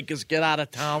don't like us, get out of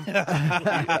town.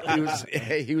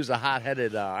 he was a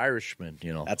hot-headed Irishman,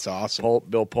 you know. That's awesome.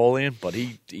 Bill Polian, but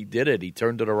he did it. He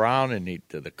turned it around, and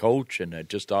the coach, and it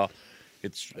just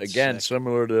it's again sick.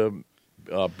 similar to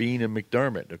Bean and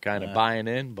McDermott. They're kind of buying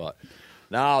in, but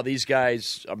now these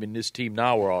guys, I mean, this team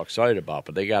now we're all excited about,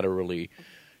 but they got to really.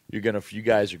 You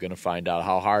guys are gonna find out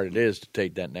how hard it is to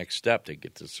take that next step to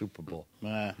get to the Super Bowl.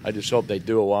 I just hope they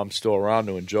do it while I'm still around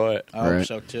to enjoy it. I hope Right.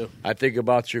 so, too. I think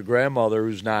about your grandmother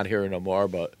who's not here no more,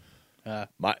 but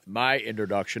my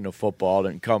introduction to football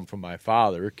didn't come from my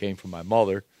father; it came from my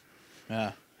mother.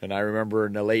 Yeah. And I remember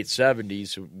in the late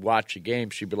 70s, watch a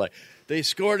game, she'd be like, they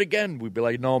scored again. We'd be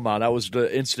like, no, man, that was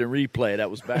the instant replay.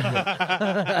 That was back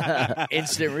when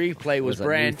instant replay was Was a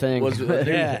new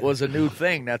thing. was a new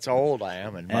thing. That's how old I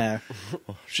am. And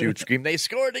she would scream, they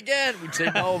scored again. We'd say,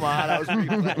 no, man, that was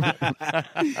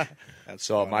replay.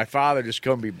 So my father just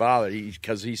couldn't be bothered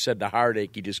because he said the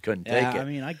heartache, he just couldn't take it. I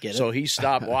mean, I get it. So he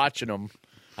stopped watching them.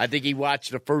 I think he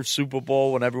watched the first Super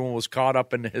Bowl when everyone was caught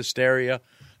up in the hysteria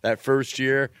that first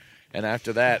year, and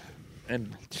after that,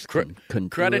 and couldn't do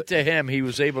credit it. to him, he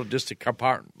was able just to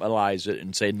compartmentalize it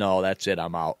and say, "No, that's it,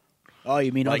 I'm out." Oh,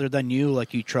 you mean Like- other than you,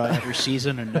 like you try every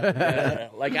season? And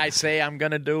Like I say, I'm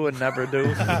gonna do and never do.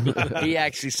 He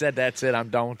actually said, "That's it, I'm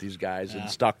done with these guys," and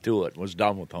stuck to it. Was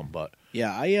done with them, but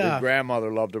yeah, your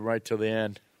grandmother loved him right till the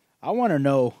end. I want to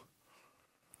know,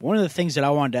 one of the things that I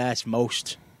wanted to ask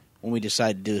most when we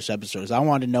decided to do this episode is I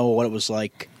wanted to know what it was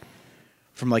like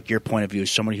from like your point of view as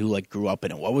somebody who like grew up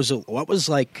in it. What was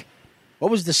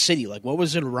the city like? What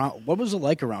was it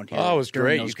like around here? Oh, it was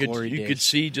during great. those You glory could days?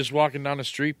 see just walking down the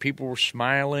street, people were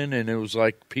smiling, and it was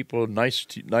like people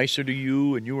nicer to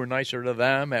you, and you were nicer to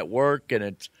them at work, and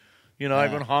it's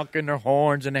everyone honking their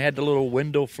horns, and they had the little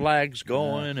window flags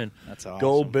going, and That's awesome.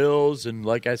 Go Bills, and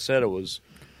like I said, it was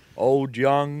old,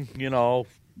 young,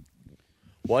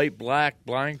 white, black,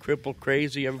 blind, crippled,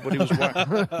 crazy. Everybody was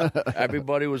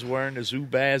wearing the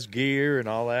Zubaz gear and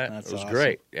all that. That's it was awesome.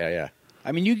 great. Yeah.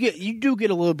 I mean, you do get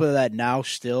a little bit of that now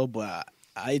still, but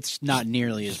it's not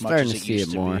nearly as much Starting as to it see used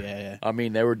it to more. be. Yeah. I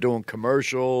mean, they were doing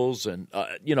commercials and,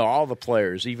 all the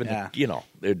players, even,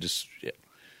 they're just,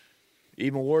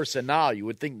 even worse than now. You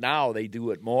would think now they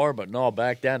do it more, but no,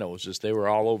 back then it was just, they were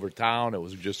all over town. It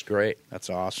was just great. That's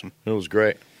awesome. It was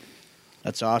great.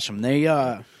 That's awesome. They,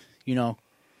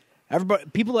 everybody,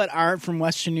 people that aren't from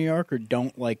Western New York or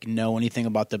don't like know anything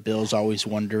about the Bills always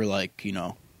wonder, like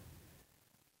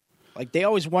they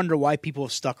always wonder why people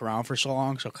have stuck around for so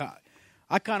long. So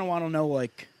I kind of want to know,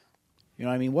 like, you know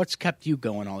what I mean? What's kept you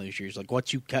going all these years? Like,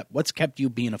 what's kept you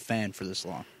being a fan for this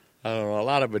long? I don't know. A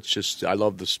lot of it's just, I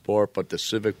love the sport, but the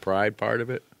civic pride part of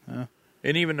it.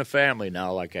 And even the family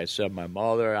now, like I said, my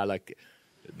mother,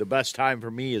 the best time for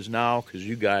me is now because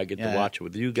I get to watch it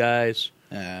with you guys.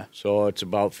 Yeah. So it's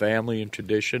about family and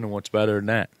tradition, and what's better than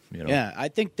that? Yeah, I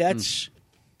think that's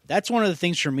one of the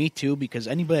things for me too, because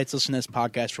anybody that's listened to this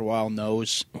podcast for a while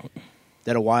knows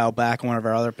that a while back in one of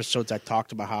our other episodes I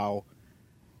talked about how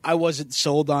I wasn't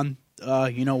sold on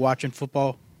watching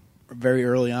football very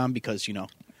early on because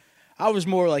I was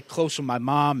more like close with my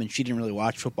mom and she didn't really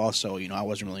watch football, so I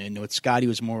wasn't really into it. Scotty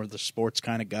was more of the sports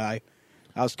kind of guy.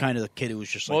 I was kind of the kid who was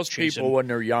just like Most chasing. people when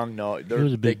they're young,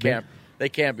 they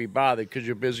can't be bothered because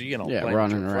you're busy, playing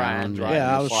running with your around. friends.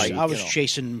 Yeah, riding a bike, I was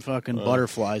chasing fucking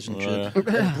butterflies and shit,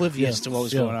 oblivious to what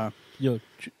was going on. Yo,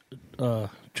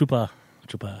 Chupa.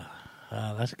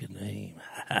 That's a good name.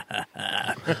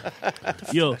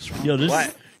 yo, this.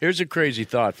 What? Here's a crazy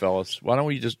thought, fellas. Why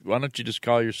don't you just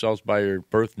call yourselves by your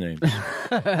birth names? We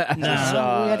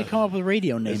had to come up with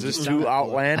radio names. Is this It too sounded cool.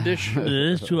 outlandish? It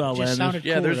is too Just outlandish. sounded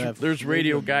Yeah, cool to have there's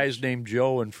radio guys named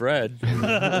Joe and Fred.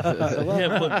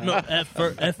 Yeah, but no. At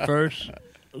first,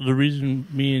 the reason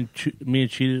me and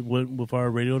Cheetah went with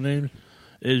our radio names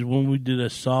is when we did a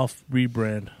soft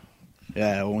rebrand.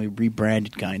 Yeah, when we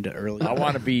rebranded kind of early. I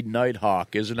want to be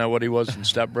Nighthawk. Isn't that what he was in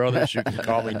Step Brothers? You can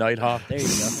call me Nighthawk. There you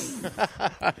go.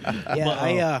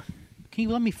 Yeah, Can you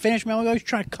let me finish, man? You're always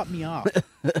trying to cut me off.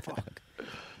 Fuck.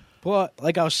 But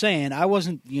like I was saying, I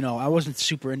wasn't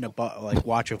super into like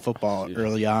watching football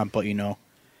early on. But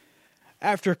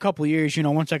after a couple of years,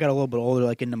 once I got a little bit older,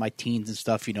 like into my teens and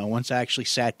stuff, once I actually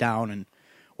sat down and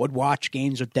would watch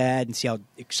games with Dad and see how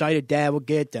excited Dad would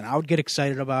get, then I would get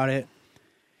excited about it.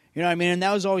 You know what I mean? And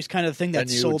that was always kind of the thing that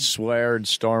And you would swear and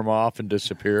storm off and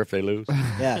disappear if they lose.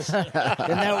 Yes. And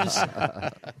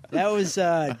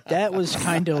that was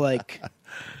kind of like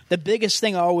the biggest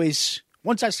thing always.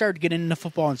 Once I started getting into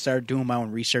football and started doing my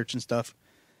own research and stuff,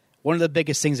 one of the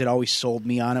biggest things that always sold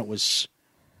me on it was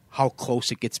how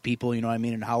close it gets people, you know what I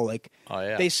mean? And how, like,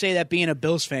 they say that being a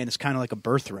Bills fan is kind of like a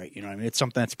birthright, you know what I mean? It's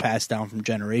something that's passed down from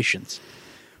generations,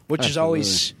 which was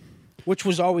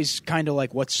always kind of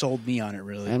like what sold me on it,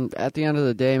 really. And at the end of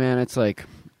the day, man, it's like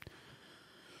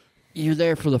you're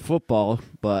there for the football,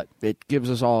 but it gives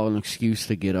us all an excuse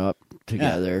to get up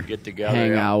together, Get together,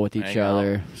 hang out with each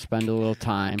other, spend a little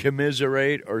time,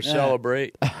 commiserate or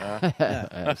celebrate,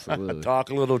 absolutely, talk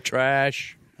a little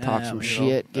trash, talk some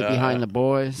shit, get behind the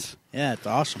boys. Yeah, it's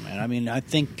awesome, man. I mean, I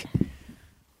think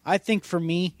for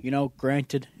me,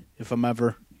 granted, if I'm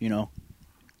ever,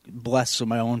 blessed with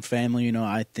my own family,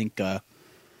 I think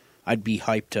I'd be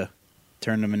hyped to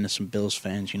turn them into some Bills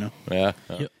fans, Yeah.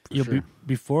 Sure.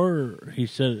 Before he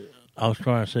said, I was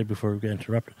trying to say before we get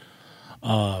interrupted,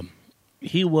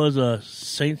 he was a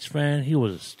Saints fan. He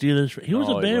was a Steelers fan. He was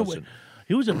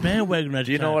He was a bandwagoner.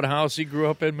 Do you know what house he grew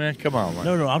up in, man? Come on, man.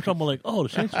 No, I'm talking about like, the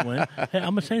Saints win. Hey,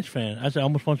 I'm a Saints fan. I said I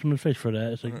almost punched him in the face for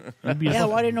that. It's like, I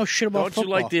didn't know shit about football. Don't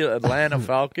you like the Atlanta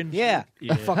Falcons? Yeah.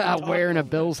 Fucking wearing a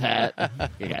Bills hat.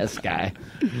 This guy.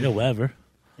 Yeah, whatever.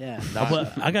 Yeah.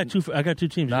 But I got two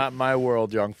teams. Not my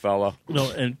world, young fella. No,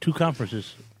 and two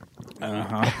conferences.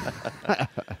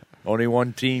 Only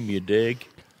one team, you dig?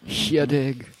 You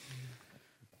dig.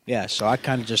 Yeah, so I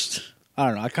kind of I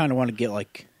don't know. I kind of want to get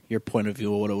like your point of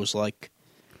view of what it was like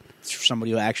for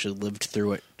somebody who actually lived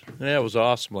through it. Yeah, it was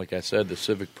awesome. Like I said, the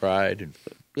civic pride and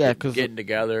getting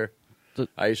together.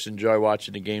 I used to enjoy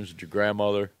watching the games with your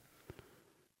grandmother.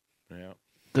 Yeah.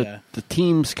 The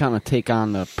teams kind of take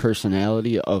on the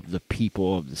personality of the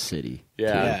people of the city.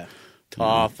 Yeah.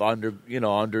 Tough,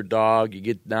 underdog. You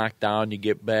get knocked down, you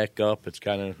get back up. It's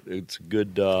a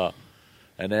good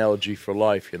analogy for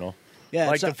life, Yeah,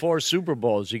 like the 4 Super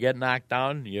Bowls. You get knocked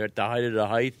down, you're at the height of the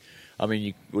height. I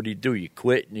mean, what do? You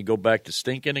quit and you go back to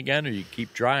stinking again, or you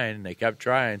keep trying? And they kept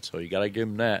trying, so you got to give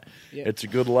them that. Yeah. It's a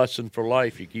good lesson for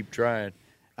life. You keep trying.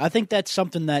 I think that's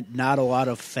something that not a lot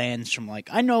of fans from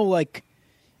I know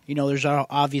there's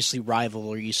obviously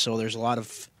rivalries, so there's a lot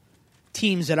of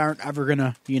teams that aren't ever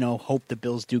gonna hope the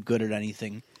Bills do good at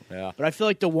anything. Yeah. But I feel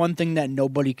like the one thing that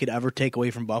nobody could ever take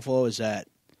away from Buffalo is that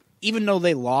even though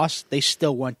they lost, they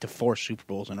still went to 4 Super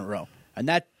Bowls in a row, and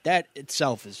that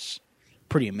itself is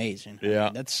pretty amazing. Yeah,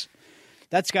 I mean,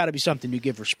 that's got to be something you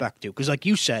give respect to, because like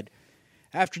you said,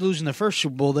 after losing the first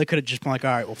Super Bowl, they could have just been like,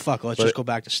 all right, well, fuck it, let's just go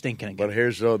back to stinking again. But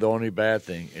here's the only bad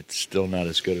thing: it's still not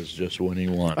as good as just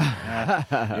winning one. You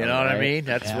know what I mean?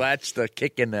 That's the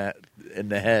kick in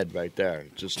the head right there.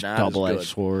 It's just not double-edged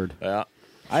sword. Yeah,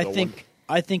 I think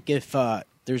if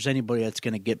there's anybody that's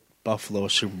going to get Buffalo a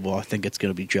Super Bowl, I think it's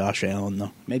going to be Josh Allen,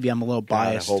 though. Maybe I'm a little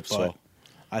biased. I hope so.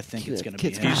 I think it's going to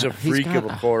be him. He's a freak of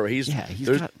a quarterback.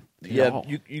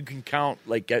 You can count,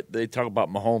 like they talk about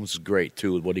Mahomes is great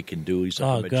too, what he can do. He's like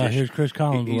a magician. God, here's Chris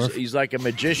Collinsworth. He's like a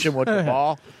magician with the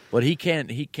ball, but he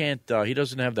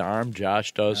doesn't have the arm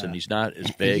Josh does, and he's not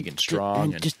as big and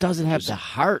strong. And just doesn't have the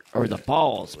heart or the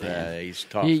balls, man. Yeah, he's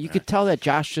tough. You could tell that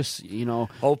Josh just,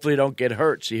 hopefully don't get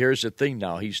hurt. See, here's the thing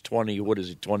now. He's 20, what is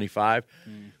he, 25?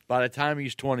 By the time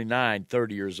he's 29,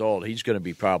 30 years old, he's going to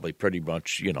be probably pretty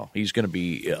much, he's going to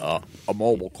be a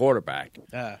mobile quarterback.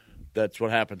 That's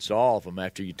what happens to all of them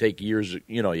after you take years.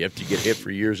 You have to get hit for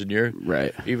years and years,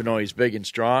 right? Even though he's big and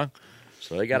strong,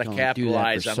 so they got to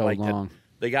capitalize on that.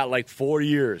 They got like 4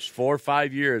 or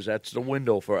 5 years. That's the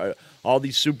window for all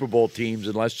these Super Bowl teams,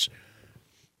 unless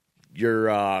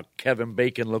you're Kevin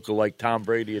Bacon looking like Tom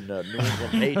Brady and the New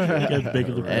England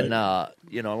Patriots, and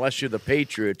unless you're the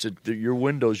Patriots, your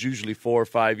window's usually 4 or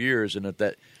 5 years, and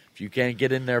if you can't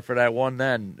get in there for that one,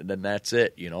 then that's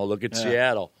it. Look at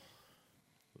Seattle.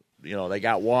 They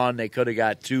got 1. They could have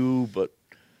got 2, but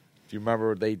if you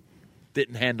remember, they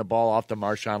didn't hand the ball off to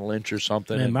Marshawn Lynch or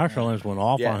something. Man, Marshawn Lynch went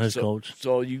off on his coach.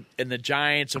 So the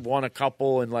Giants have won a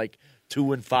couple in like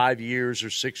 2 and 5 years or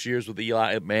 6 years with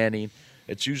Eli Manning.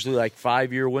 It's usually like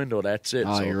 5-year window. That's it.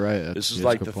 Oh, so you're right. This is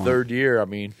like the third year. I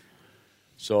mean,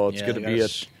 so it's going to be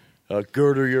a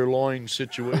girder your loins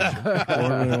situation.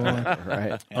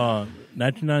 Right.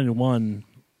 1991,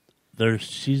 their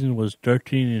season was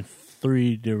 13-3.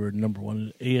 2003, they were number one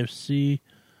in the AFC.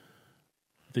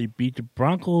 They beat the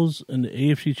Broncos in the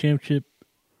AFC Championship,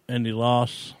 and they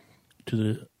lost to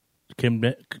the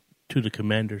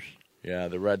Commanders. Yeah,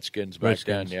 the Redskins back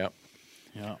then, yeah.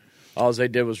 Yeah. All they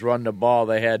did was run the ball.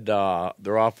 They had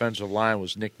their offensive line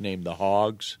was nicknamed the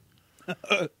Hogs.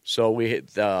 So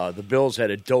the Bills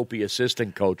had a dopey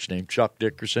assistant coach named Chuck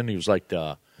Dickerson. He was like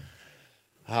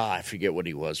I forget what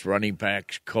he was, running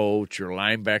backs coach or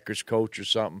linebackers coach or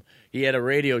something. He had a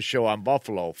radio show on in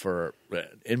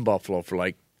Buffalo for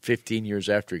like 15 years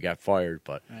after he got fired.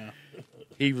 But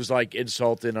he was like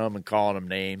insulting them and calling them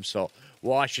names. So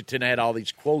Washington had all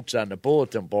these quotes on the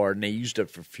bulletin board, and they used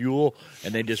it for fuel,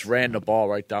 and they just ran the ball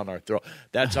right down our throat.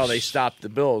 That's how they stopped the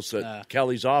Bills.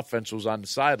 Kelly's offense was on the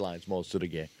sidelines most of the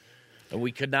game. And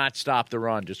we could not stop the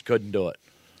run, just couldn't do it.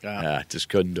 Just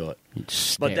couldn't do it.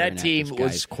 But that team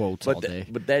was quotes all day.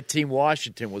 But that team,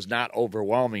 Washington, was not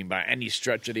overwhelming by any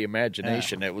stretch of the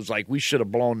imagination. It was like we should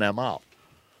have blown them out.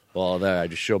 Well, there I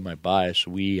just showed my bias.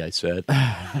 I said,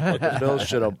 but the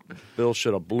Bills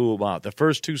should have blew them out. The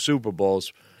first two Super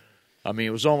Bowls, I mean,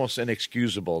 it was almost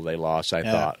inexcusable they lost. I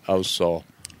thought I was so.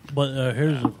 But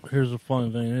here's the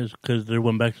funny thing is because they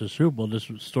went back to the Super Bowl. This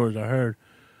was stories I heard.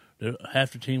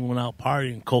 Half the team went out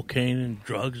partying, cocaine and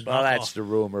drugs. Well, that's the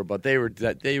rumor, but they were,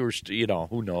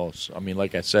 who knows? I mean,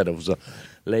 like I said, it was the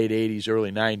late '80s,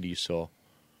 early '90s, so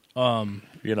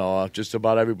just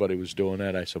about everybody was doing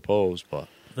that, I suppose. But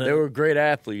they were great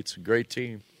athletes, a great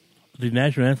team. The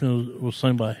national anthem was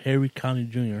sung by Harry Connick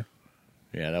Jr.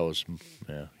 Yeah,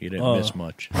 he didn't miss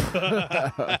much.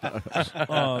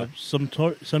 Some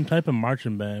type of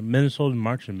marching band, Minnesota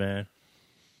marching band.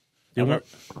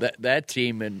 That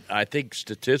team, and I think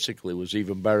statistically, was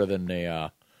even better than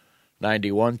the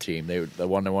 '91 team. They were the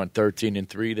one that went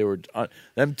 13-3. They were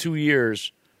them 2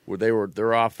 years where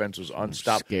their offense was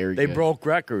unstoppable. Scary they good. broke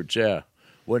records. Yeah,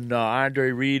 when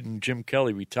Andre Reed and Jim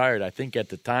Kelly retired, I think at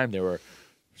the time they were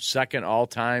second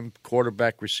all-time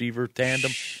quarterback receiver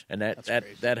tandem, and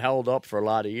that held up for a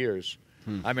lot of years.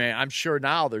 I mean, I'm sure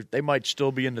now they might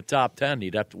still be in the top 10.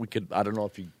 I don't know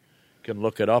if you can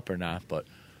look it up or not, but.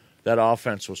 That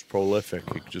offense was prolific.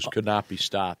 It just could not be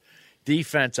stopped.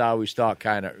 Defense, I always thought,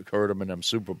 kind of hurt them in them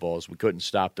Super Bowls. We couldn't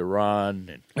stop the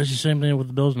run. It's the same thing with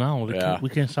the Bills now. We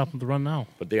can't stop them to run now.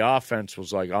 But the offense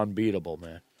was like unbeatable,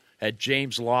 man. Had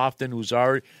James Lofton,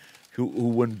 who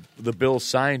when the Bills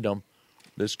signed him,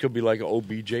 this could be like an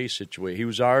OBJ situation. He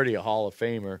was already a Hall of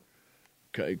Famer.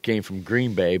 Came from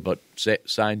Green Bay, but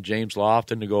signed James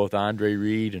Lofton to go with Andre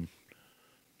Reed, and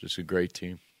just a great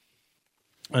team.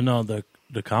 I know the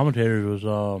commentator was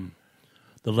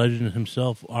the legend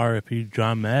himself, R.I.P.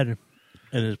 John Madden,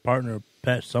 and his partner,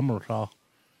 Pat Summerall.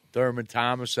 Thurman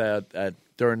Thomas,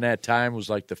 during that time, was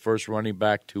like the first running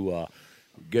back to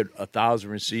get 1,000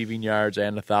 receiving yards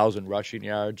and 1,000 rushing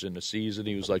yards in a season.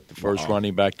 He was like the first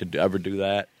running back to ever do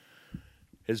that.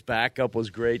 His backup was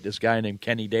great, this guy named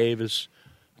Kenny Davis.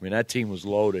 I mean, that team was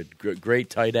loaded. Great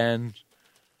tight ends.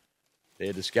 They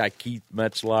had this guy, Keith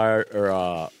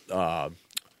Metzler,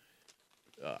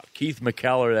 Keith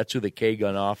McKellar, that's who the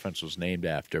K-Gun offense was named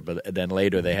after. But then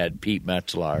later they had Pete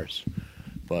Metzlars.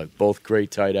 But both great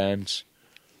tight ends.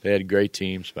 They had great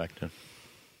teams back then.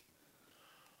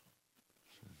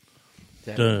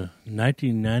 The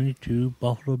 1992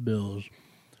 Buffalo Bills.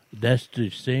 That's the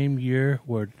same year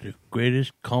where the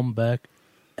greatest comeback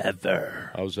ever.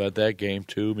 I was at that game,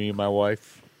 too, me and my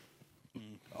wife.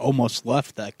 Almost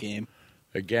left that game.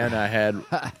 Again, I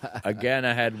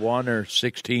had 1 or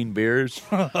 16 beers.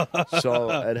 So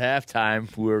at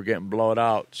halftime, we were getting blown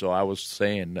out. So I was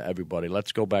saying to everybody,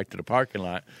 let's go back to the parking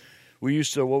lot. What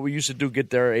we used to do, get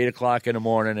there at 8 o'clock in the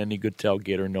morning. Any good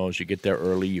tailgater knows you get there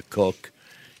early, you cook,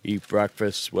 eat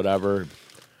breakfast, whatever.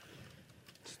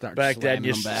 Back then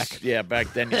you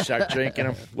start drinking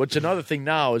them. What's another thing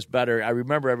now is better. I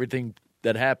remember everything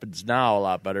that happens now a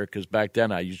lot better because back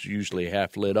then I usually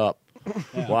half lit up.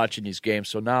 Watching these games.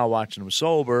 So now watching them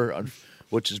sober,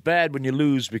 which is bad when you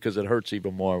lose because it hurts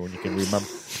even more when you can remember.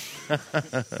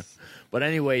 But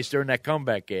anyways, during that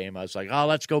comeback game, I was like, oh,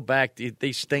 let's go back.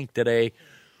 They stink today.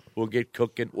 We'll get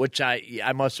cooking, which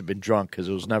I must have been drunk because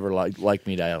it was never like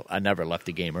me. I never left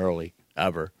the game early,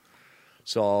 ever.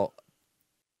 So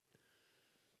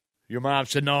your mom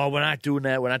said, no, we're not doing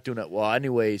that. We're not doing that. Well,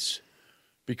 anyways,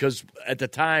 because at the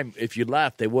time, if you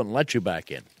left, they wouldn't let you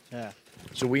back in. Yeah.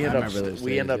 So we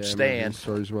end up staying.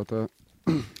 Stories about that.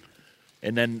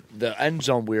 And then the end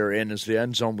zone we were in is the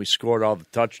end zone we scored all the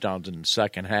touchdowns in the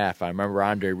second half. I remember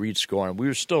Andre Reed scoring. We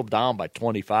were still down by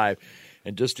 25,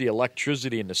 and just the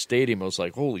electricity in the stadium, it was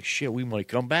like, holy shit, we might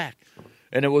come back.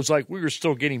 And it was like we were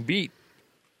still getting beat.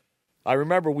 I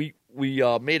remember we we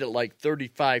made it like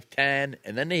 35-10,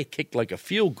 and then they kicked like a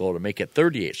field goal to make it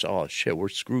 38. So, oh, shit, we're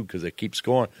screwed because it keeps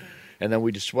going. And then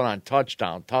we just went on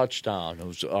touchdown. It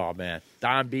was, oh, man.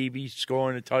 Don Beebe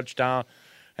scoring a touchdown.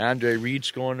 Andre Reed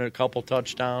scoring a couple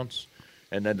touchdowns.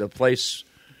 And then the place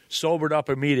sobered up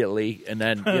immediately. And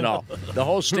then, the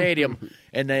whole stadium.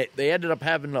 And they ended up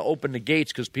having to open the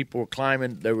gates because people were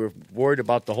climbing. They were worried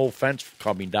about the whole fence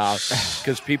coming down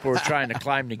because people were trying to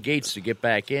climb the gates to get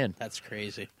back in. That's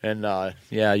crazy. And,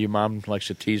 your mom likes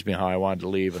to tease me how I wanted to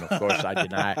leave. And, of course, I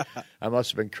denied. I must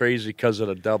have been crazy because of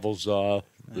the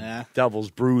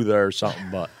Devil's brew there or something.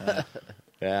 But,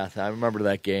 yeah, I remember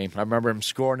that game. I remember him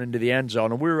scoring into the end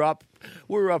zone. And we were up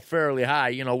fairly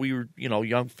high. We were,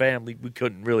 young family. We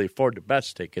couldn't really afford the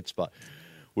best tickets, but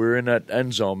we were in that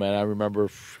end zone, man. I remember,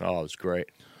 it was great.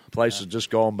 The place was just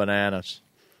going bananas.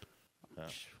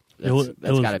 That's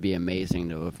got to be amazing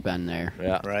to have been there.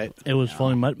 Yeah. Right. It was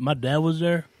funny. My dad was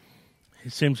there.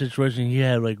 Same situation. He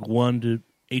had like 1 to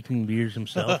 18 beers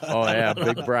himself. Oh, yeah,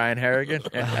 big Brian Harrigan.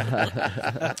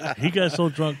 He got so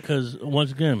drunk because,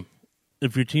 once again,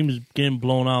 if your team is getting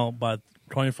blown out by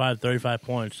 25, 35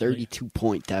 points.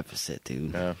 32-point deficit,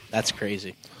 dude. Yeah. That's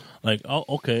crazy. Like, oh,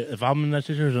 okay, if I'm in that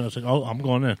situation, I was like, oh, I'm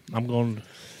going in.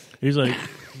 He's like,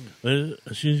 as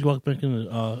soon as he walked back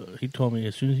in, he told me,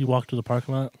 as soon as he walked to the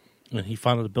parking lot and he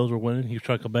found out the Bills were winning, he was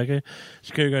trying to come back in.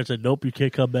 Security guard said, nope, you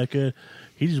can't come back in.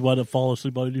 He just wanted to fall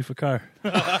asleep all he did for car.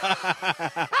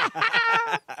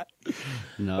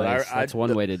 No, that's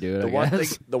one way to do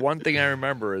it. The one thing I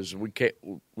remember is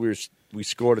we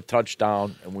scored a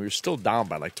touchdown and we were still down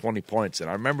by like 20 points. And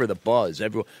I remember the buzz.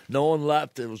 No one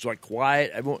left. It was like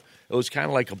quiet. It was kind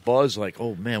of like a buzz, like,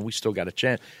 oh man, we still got a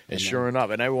chance. And sure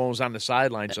enough, and everyone was on the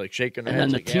sidelines like shaking their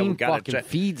heads. And then the team fucking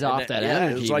feeds off that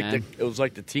energy. It was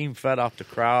like the team fed off the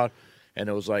crowd. And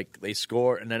it was like they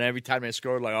scored, and then every time they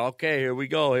scored, like, okay, here we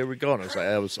go. And it was like,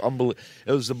 it was unbelievable.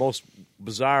 It was the most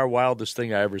bizarre, wildest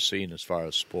thing I ever seen as far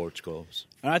as sports goes.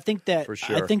 And I think that For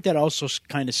sure. I think that also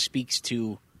kind of speaks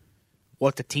to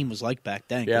what the team was like back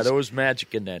then. Yeah, there was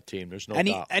magic in that team. There's no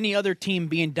doubt. Any other team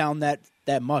being down that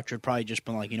much would probably just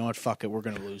been like, you know what, fuck it, we're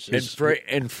going to lose this.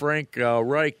 And Frank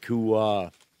Reich, who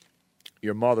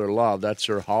your mother loved, that's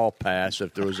her hall pass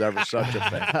if there was ever such a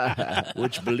thing.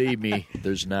 Which, believe me,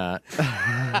 there's not.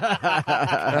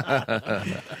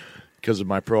 Because of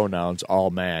my pronouns, all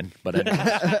man. But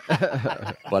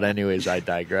anyways, I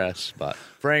digress. But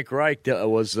Frank Reich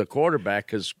was the quarterback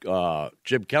because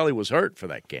Jim Kelly was hurt for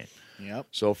that game. Yep.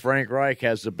 So Frank Reich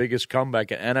has the biggest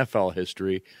comeback in NFL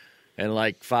history. And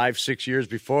like 5-6 years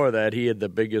before that, he had the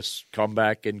biggest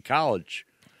comeback in college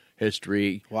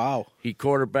history. Wow. He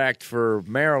quarterbacked for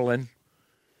Maryland.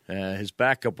 His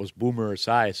backup was Boomer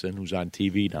Esiason, who's on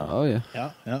TV now. Oh,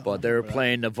 yeah. Yeah. But they were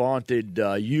playing the vaunted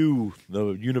the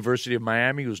University of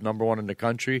Miami, who's number one in the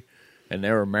country. And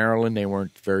they were Maryland. They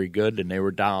weren't very good, and they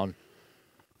were down,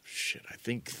 I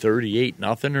think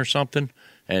 38-0 or something.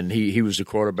 And he was the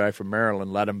quarterback for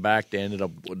Maryland, led them back. They ended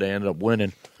up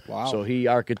winning. Wow. So he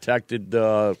architected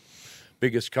the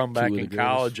biggest comeback in the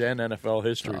college and NFL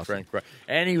history, Awesome. Frank Reich.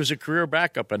 And he was a career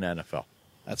backup in the NFL.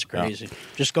 That's crazy.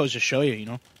 Just goes to show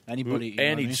you, anybody.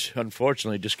 And he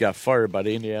unfortunately just got fired by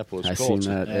the Indianapolis I Colts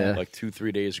seen that, yeah. like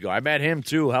 2-3 days ago. I met him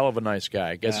too. Hell of a nice guy.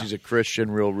 I guess Yeah. he's a Christian,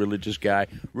 real religious guy.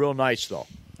 Real nice though.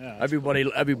 Yeah, everybody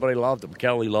loved him.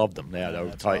 Kelly loved him. Yeah, they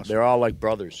were tight. awesome. They're all like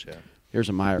brothers. Yeah. Here's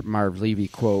a Marv Levy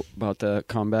quote about the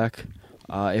comeback.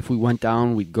 If we went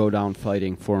down, we'd go down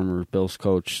fighting, former Bills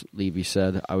coach Levy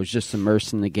said. I was just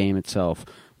immersed in the game itself.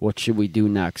 What should we do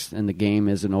next? And the game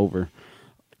isn't over.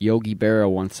 Yogi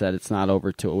Berra once said it's not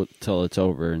over till it's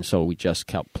over, and so we just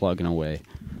kept plugging away.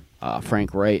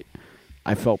 Frank Wright,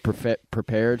 I felt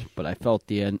prepared, but I felt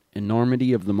the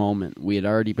enormity of the moment. We had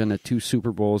already been to 2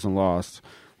 Super Bowls and lost.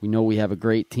 We know we have a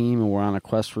great team, and we're on a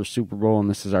quest for a Super Bowl, and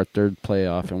this is our 3rd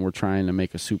playoff, and we're trying to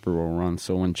make a Super Bowl run.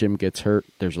 So when Jim gets hurt,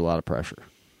 there's a lot of pressure.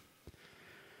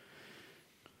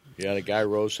 Yeah, the guy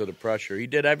rose to the pressure. He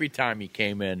did every time he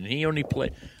came in. He only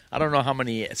played. I don't know how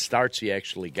many starts he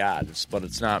actually got, but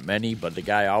it's not many. But the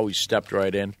guy always stepped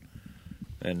right in.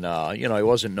 And, he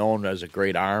wasn't known as a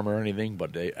great arm or anything,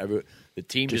 but the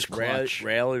team just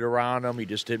rallied around him. He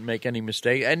just didn't make any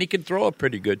mistake. And he could throw it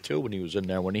pretty good, too, when he was in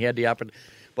there, when he had the opportunity.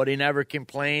 But he never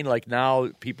complained. Like now,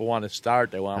 people want to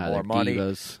start. They want more money.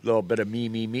 A little bit of me.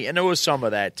 And there was some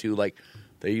of that, too. Like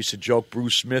they used to joke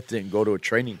Bruce Smith didn't go to a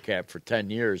training camp for 10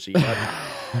 years. He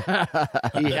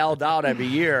held out every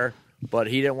year. But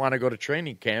he didn't want to go to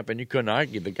training camp, and you couldn't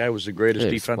argue. The guy was the greatest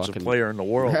defensive player in the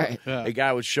world. Right. Yeah. The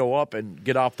guy would show up and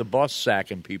get off the bus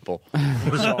sacking people.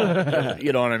 So,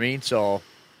 you know what I mean? So,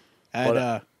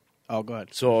 Oh, go ahead.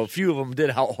 So a few of them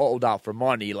did hold out for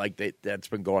money, like that's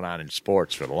been going on in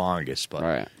sports for the longest. But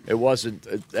Right. it wasn't,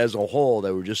 as a whole,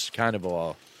 they were just kind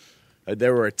of they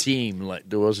were a team. Like,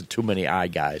 there wasn't too many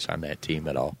guys on that team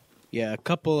at all. Yeah, a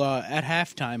couple at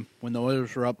halftime when the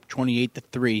Oilers were up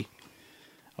 28-3.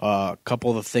 A couple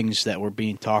of the things that were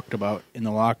being talked about in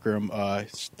the locker room.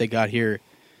 They got here.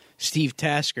 Steve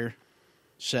Tasker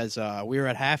says we were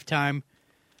at halftime.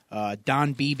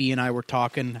 Don Beebe and I were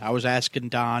talking. I was asking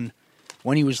Don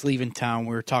when he was leaving town.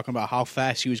 We were talking about how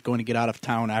fast he was going to get out of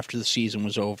town after the season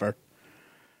was over.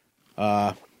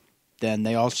 Then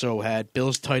they also had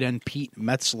Bills tight end Pete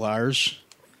Metzlars.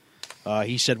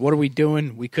 He said, "What are we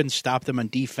doing? We couldn't stop them on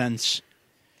defense.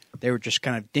 They were just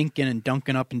kind of dinking and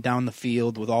dunking up and down the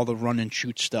field with all the run and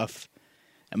shoot stuff.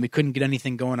 And we couldn't get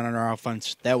anything going on our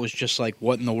offense. That was just like,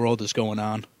 what in the world is going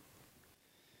on?"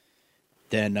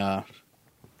 Then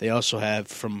they also have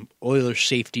from Oilers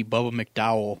safety Bubba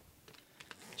McDowell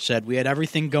said, "We had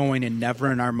everything going and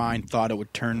never in our mind thought it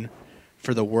would turn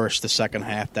for the worst the second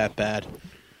half that bad."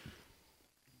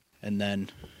 And then,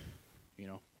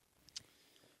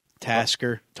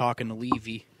 Tasker talking to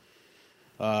Levy.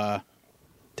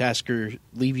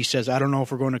 Levy says, "I don't know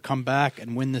if we're going to come back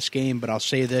and win this game, but I'll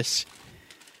say this.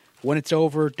 When it's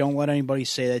over, don't let anybody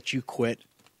say that you quit.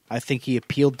 I think he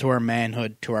appealed to our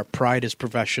manhood, to our pride as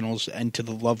professionals, and to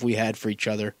the love we had for each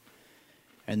other."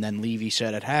 And then Levy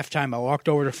said, "At halftime, I walked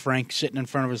over to Frank sitting in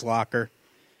front of his locker,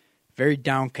 very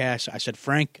downcast. I said,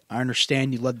 'Frank, I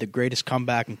understand you led the greatest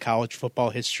comeback in college football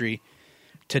history.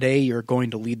 Today, you're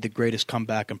going to lead the greatest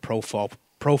comeback in pro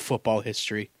football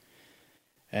history.'"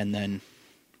 And then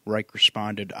Reich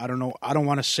responded, "I don't know. I don't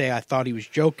want to say I thought he was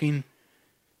joking.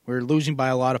 We were losing by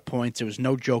a lot of points. It was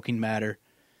no joking matter.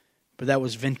 But that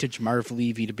was vintage Marv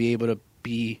Levy to be able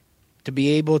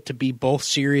to be both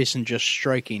serious and just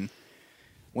striking.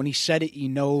 When he said it,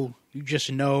 you just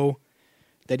know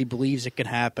that he believes it can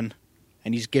happen,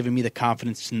 and he's given me the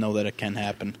confidence to know that it can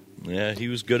happen." Yeah, he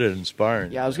was good at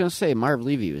inspiring. Yeah, I was going to say Marv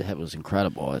Levy was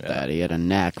incredible at that. He had a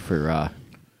knack for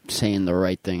saying the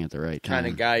right thing at the right time.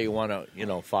 Kind of guy you want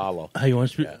to follow. Hey, you want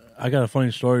to speak? I got a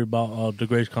funny story about the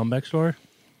greatest comeback story.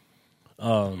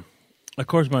 Of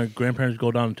course, my grandparents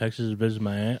go down to Texas to visit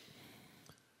my aunt.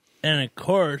 And, of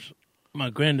course, my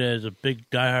granddad is a big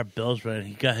diehard Bills fan.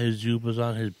 He got his Zubas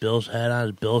on, his Bills hat on,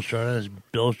 his Bills shirt on, his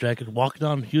Bills jacket, walking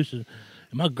down to Houston.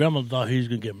 And my grandma thought he was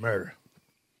going to get murdered.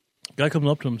 Guy comes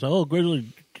up to him and says, "Oh, Grizzly,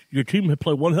 your team had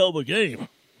played one hell of a game."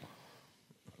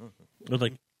 I was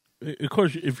like, of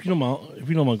course, if you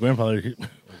know my grandfather, he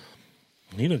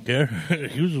didn't care.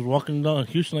 He was just walking down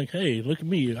Houston like, "Hey, look at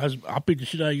me! I'll beat the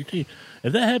shit out of your team."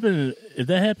 If that happened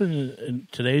in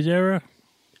today's era,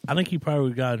 I think he probably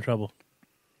would have got in trouble.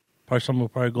 Probably someone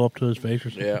would probably go up to his face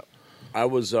or something. Yeah, I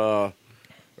was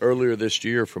earlier this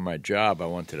year for my job. I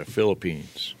went to the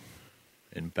Philippines,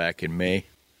 back in May,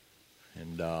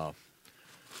 and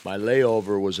my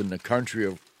layover was in the country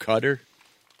of Qatar,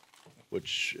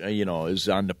 which is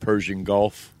on the Persian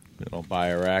Gulf,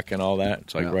 by Iraq and all that.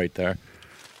 It's like right there.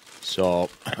 So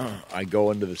I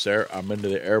go into I'm into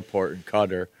the airport in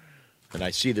Qatar, and I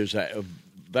see there's a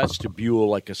vestibule,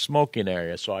 like a smoking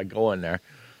area. So I go in there,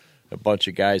 a bunch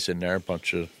of guys in there, a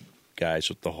bunch of guys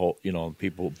with the whole,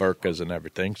 people, burqas and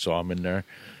everything. So I'm in there,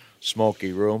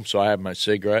 smoky room. So I have my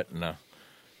cigarette, and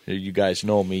you guys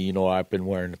know me. I've been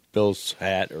wearing a Bills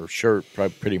hat or shirt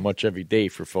pretty much every day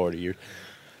for 40 years.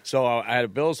 So I had a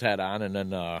Bills hat on, and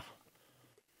then I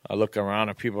look around,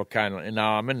 and people and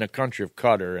now I'm in the country of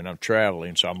Qatar, and I'm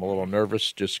traveling, so I'm a little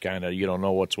nervous, just kind of, you don't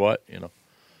know what's what,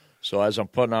 So as I'm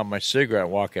putting on my cigarette,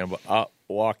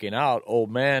 walking out,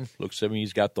 old man looks at me.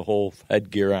 He's got the whole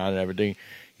headgear on and everything.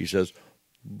 He says,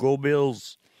 "Go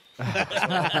Bills."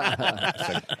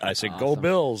 I said, "Go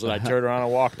Bills," and I turned around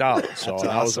and walked out. So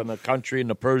I was in the country in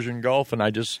the Persian Gulf,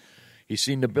 and he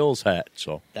seen the Bills hat.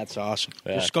 So That's awesome.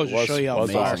 yeah, Just goes to show you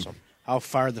awesome. how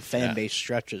far the fan base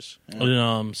stretches.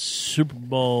 Super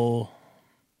Bowl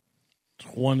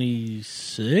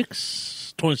 27.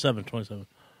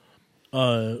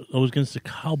 It was against the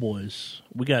Cowboys.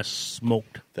 We got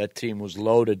smoked. That team was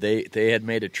loaded. They had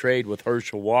made a trade with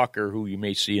Herschel Walker, who you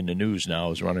may see in the news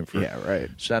now is running for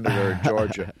senator in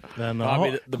Georgia.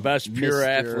 Probably the best pure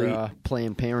athlete.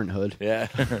 Planned Parenthood. Yeah.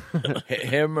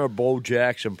 Him or Bo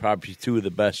Jackson, probably two of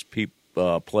the best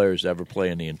players to ever play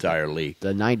in the entire league.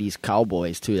 The 90s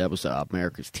Cowboys, too. That was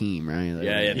America's team, right?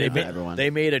 They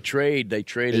made a trade. They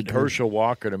traded Herschel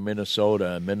Walker to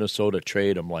Minnesota, and Minnesota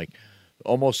traded him like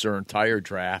almost their entire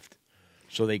draft.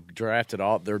 So they drafted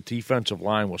all. Their defensive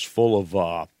line was full of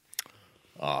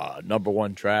number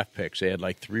one draft picks. They had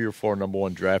like 3 or 4 number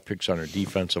one draft picks on their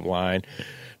defensive line.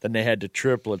 Then they had the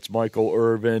triplets, Michael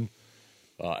Irvin,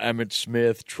 Emmitt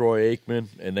Smith, Troy Aikman,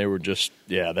 and they were just,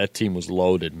 that team was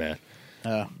loaded, man.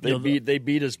 They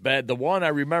beat us bad. The one I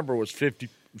remember was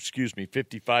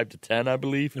 55-10, I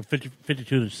believe.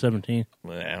 52-17.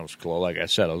 Well, that was close. Like I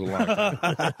said, it was a long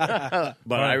time.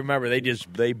 But I remember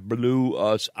they blew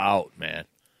us out, man.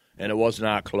 And it was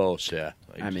not close, yeah.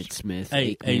 Emmitt Smith,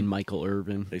 Hey, Aikman, Michael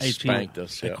Irvin. They spanked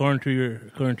us. Yeah. According to your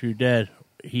dad,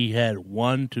 he had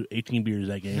 1 to 18 beers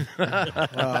that game.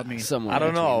 I mean, Somewhere I don't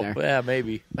in know. there. Yeah,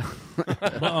 maybe.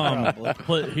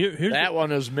 But here's That one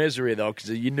was misery, though, because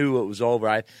you knew it was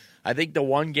over. I think the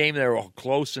one game they were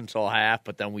close until half,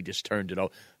 but then we just turned it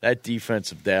over. That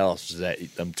defense of Dallas,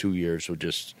 them 2 years were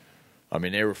just,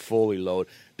 they were fully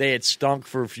loaded. They had stunk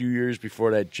for a few years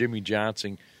before that. Jimmy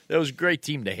Johnson. That was a great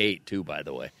team to hate, too, by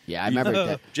the way. Yeah, I remember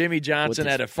that. Jimmy Johnson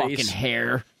With had a his face. fucking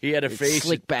hair. He had a face.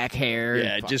 Slick back hair.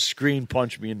 Yeah, just screen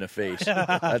punched me in the face.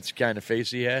 That's the kind of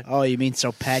face he had. oh, you mean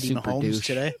so Patty Super Mahomes douche.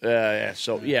 today?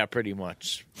 Pretty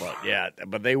much.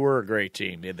 But they were a great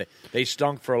team. They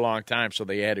stunk for a long time, so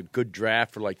they had a good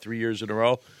draft for like 3 years in a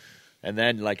row. And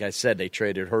then, like I said, they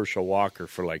traded Herschel Walker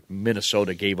for like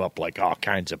Minnesota gave up like all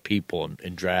kinds of people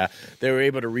in draft. They were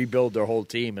able to rebuild their whole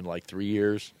team in like 3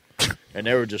 years. And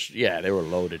they were just, they were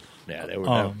loaded. Yeah, they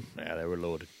were they were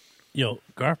loaded. Yo,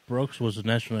 Garth Brooks was the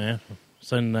national anthem,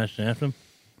 sang the national anthem.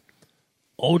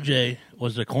 OJ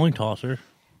was the coin tosser.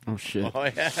 Oh, shit. Oh,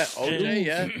 yeah. OJ,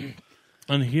 yeah.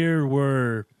 And here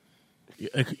were,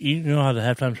 you know how the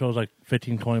halftime show is like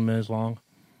 15, 20 minutes long?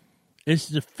 It's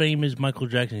the famous Michael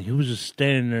Jackson. He was just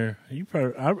standing there.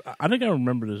 I think I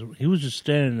remember this. He was just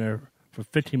standing there for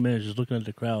 15 minutes just looking at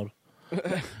the crowd.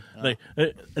 And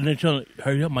they're telling,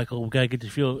 hurry up, Michael, we gotta get the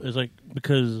field. It's like,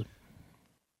 because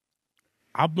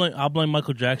I'll blame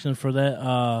Michael Jackson for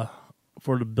that,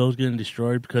 for the Bills getting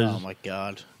destroyed, because Oh my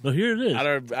God! but here it is.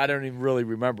 I don't even really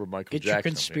remember Michael Get Jackson. your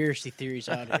conspiracy theories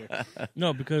out of here.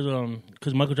 No,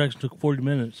 because Michael Jackson took 40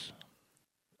 minutes.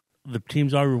 The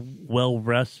teams are well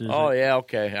rested. Oh, yeah,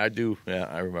 okay. I do. Yeah,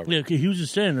 I remember. Yeah, he was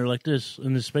just standing there like this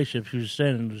in the spaceship. He was just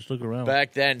standing and just looking around.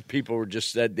 Back then, people were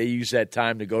just said they used that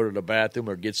time to go to the bathroom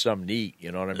or get something to eat.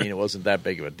 You know what I mean? It wasn't that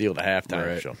big of a deal, the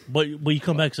halftime show. But you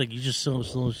come back, it's like you just still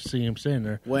see him standing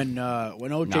there. When Now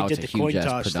OJ did it's the a coin huge-ass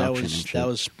toss, that production and shit.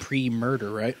 was pre-murder,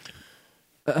 right?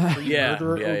 Yeah,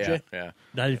 Pre-murderer OJ. yeah.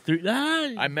 93.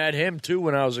 I met him, too,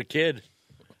 when I was a kid.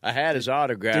 I had his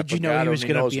autograph. Did you but know God he was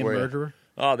only going knows to be a where- murderer?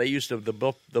 Oh, they used to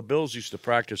the Bills used to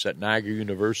practice at Niagara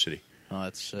University Oh,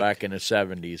 that's sick. back in the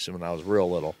 70s when I was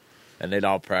real little, and they'd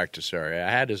all practice there.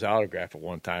 I had his autograph at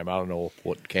one time. I don't know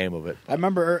what came of it. I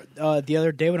remember the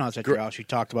other day when I was at your house, you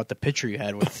talked about the picture you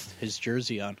had with his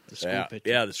jersey on, the school picture.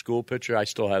 Yeah, the school picture. I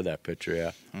still have that picture.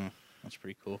 Yeah, That's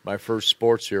pretty cool. my first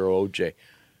sports hero, OJ.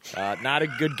 Not a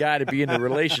good guy to be in a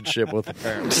relationship with,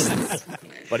 apparently,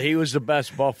 but he was the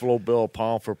best Buffalo Bill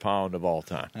pound for pound of all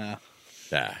time.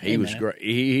 Yeah, he was great.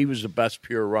 He was the best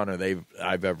pure runner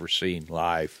I've ever seen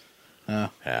live.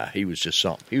 Yeah, he was just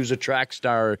something. He was a track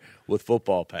star with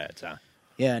football pads. Huh?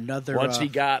 Yeah, another. Once he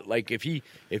got if you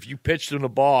pitched him the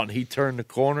ball and he turned the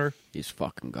corner, He's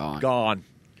fucking gone. gone.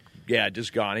 Yeah,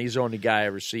 just gone. He's the only guy I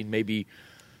ever seen. Maybe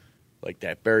like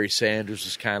that. Barry Sanders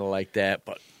was kind of like that,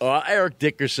 but Eric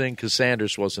Dickerson, because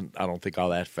Sanders wasn't, I don't think, all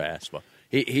that fast. But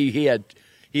he had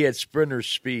sprinter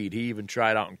speed. He even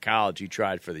tried out in college. He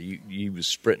tried for he was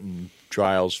sprinting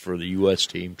trials for the U.S.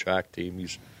 team, track team.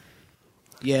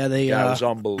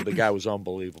 The guy was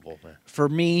unbelievable, man. For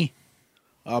me,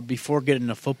 before getting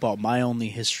to football, my only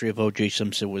history of O.J.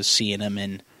 Simpson was seeing him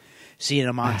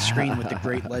on screen with the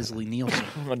great Leslie Nielsen.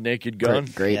 A Naked Gun.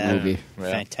 Great Yeah. movie.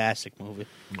 Yeah. Fantastic movie.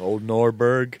 Old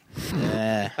Norberg.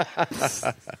 Yeah.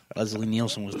 Leslie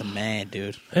Nielsen was the man,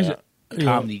 dude. Yeah.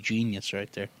 Comedy genius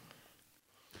right there.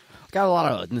 Got a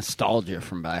lot of nostalgia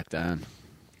from back then.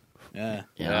 Yeah.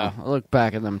 You know, I look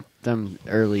back at them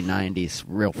early '90s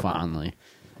real fondly.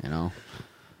 You know,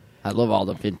 I love all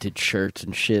the vintage shirts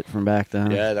and shit from back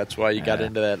then. Yeah, that's why you got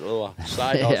into that little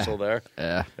side Yeah. hustle there.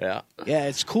 Yeah. Yeah. Yeah,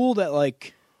 it's cool that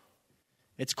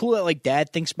Dad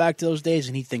thinks back to those days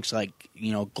and he thinks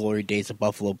glory days of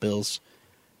Buffalo Bills.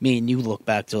 Me and you look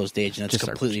back to those days and it's Just a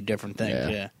completely different thing.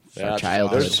 Yeah. Our Yeah,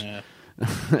 childhood. Yeah.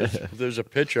 There's a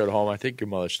picture at home. I think your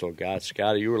mother still got it.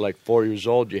 Scotty, you were like 4 years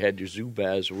old. You had your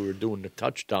Zubaz. We were doing the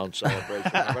touchdown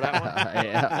celebration. Remember that one?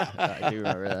 Yeah, I do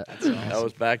remember that. That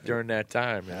was back during that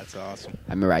time. Man. That's awesome.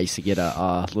 I remember I used to get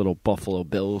a little Buffalo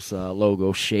Bills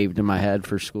logo shaved in my head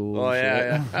for school. Oh,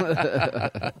 and shit.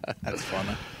 yeah. That's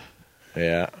funny.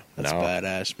 Yeah. That's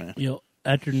badass, man.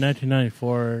 After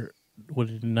 1994, when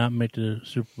it did not make the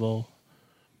Super Bowl,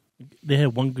 they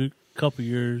had one good couple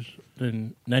years.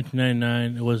 In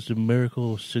 1999, it was the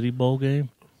Miracle City Bowl game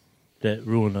that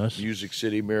ruined us. Music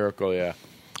City Miracle, yeah.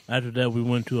 After that, we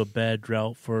went to a bad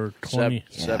drought for 20.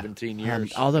 17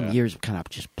 years. All them yeah. years kind of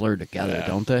just blur together, Yeah.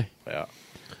 don't they? Yeah.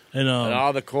 And And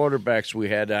all the quarterbacks we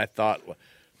had, I thought,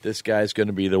 this guy's going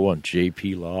to be the one.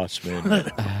 J.P. Lossman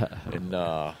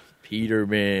and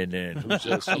Peterman and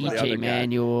who's some of the E.J. other guy?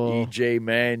 Manuel. E.J.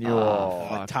 Manuel.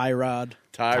 Fuck. Tyrod.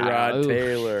 Tyrod Oof.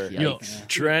 Taylor. Yikes.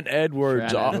 Trent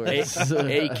Edwards, Trent Edwards.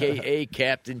 a.k.a.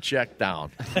 Captain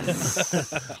Checkdown.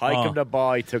 Hike him the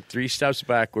ball. He took 3 steps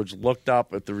backwards, looked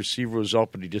up. If the receiver was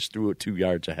open, he just threw it 2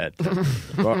 yards ahead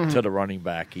to the running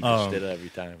back. He just did it every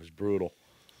time. It was brutal.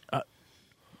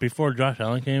 Before Josh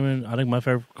Allen came in, I think my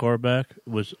favorite quarterback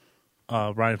was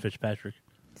Ryan Fitzpatrick.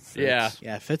 Yeah.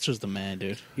 Yeah, Fitz was the man,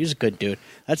 dude. He was a good dude.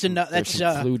 That's There's that's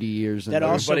some fluty years. In that there.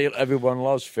 also- Everyone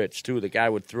loves Fitz too. The guy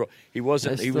would throw. He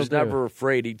wasn't. I He still was do. never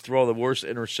afraid. He'd throw the worst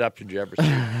interception you ever seen.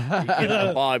 He'd get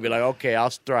the ball. He'd be like, "Okay,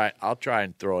 I'll try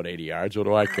and throw it 80 yards. What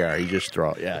do I care?" He just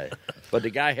throw it. Yeah. But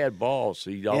the guy had balls. So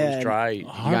he'd always Yeah, try.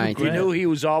 Giant You knew he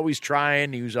was always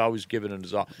trying. He was always giving it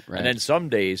his all. Right. And then some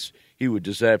days he would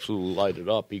just absolutely light it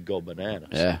up. He'd go bananas.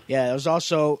 Yeah. Yeah, it was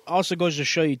also goes to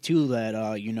show you too that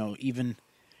even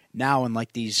now in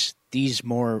like these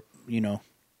more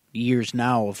years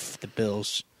now of the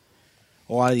Bills,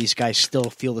 a lot of these guys still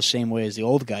feel the same way as the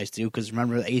old guys do. Because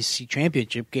remember the ACC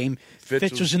championship game,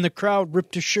 Fitz was in the crowd,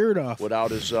 ripped his shirt off,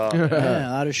 Without his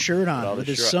without his shirt on, without with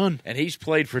his shirt. son. And he's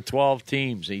played for 12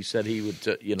 teams. He said he would.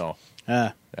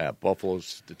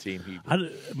 Buffalo's the team he.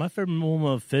 My favorite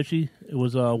moment of Fitchy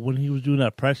was when he was doing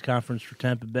that press conference for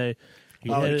Tampa Bay. He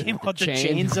He came out the chain.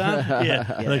 chains on. yeah, Yeah,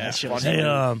 like, that shit was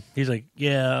hey, he's like,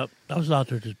 yeah, I was out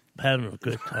there just having a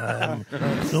good time.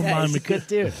 Don't Yeah, mind he's me, a good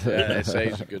dude. Yeah, they say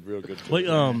he's a real good.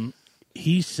 Like,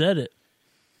 he said it.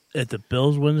 If the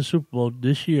Bills win the Super Bowl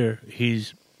this year,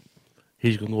 he's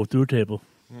gonna go through a table.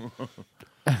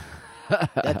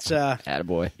 That's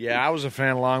Attaboy. Yeah, I was a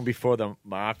fan long before the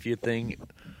mafia thing.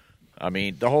 I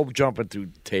mean, the whole jumping through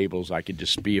tables, I could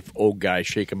just be an old guy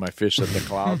shaking my fist at the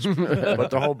clouds. But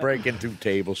the whole breaking through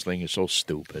tables thing is so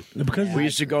stupid. Because We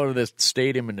used to go to the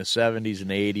stadium in the 70s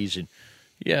and 80s, and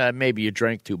yeah, maybe you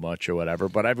drank too much or whatever,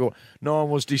 but no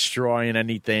one was destroying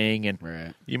anything, and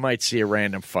Right. you might see a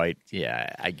random fight.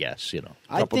 Yeah, I guess,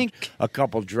 I think- a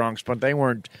couple drunks, but they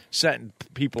weren't setting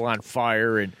people on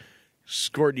fire and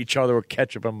squirting each other with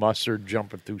ketchup and mustard,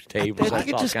 jumping through tables. I think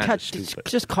it That's all just kind of it's stupid.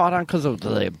 just caught on because of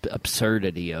the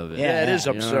absurdity of it. Yeah, it is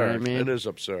You know what absurd. I mean? It is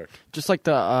absurd. Just like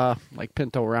the like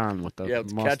Pinto Ron with the Yeah,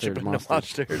 with mustard. ketchup and the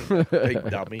mustard. Big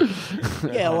dummy.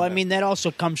 yeah. Well, I mean that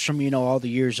also comes from all the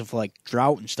years of like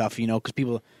drought and stuff. Because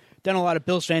people. Then a lot of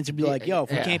Bills fans would be like, "Yo,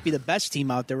 if we Yeah. can't be the best team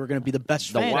out there, we're going to be the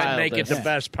best fans." wild- Make it the Yeah.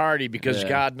 best party because Yeah.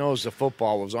 God knows the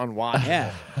football was unwatchable.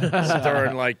 Yeah,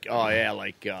 During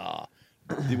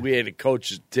we had a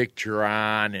coach Dick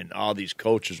Duran and all these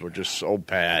coaches were just so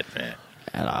bad, man.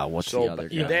 And what's So the other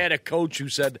bad. guy? They had a coach who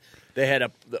said they had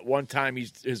one time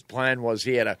his plan was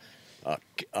he had a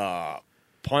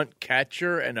punt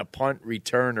catcher and a punt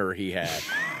returner he had.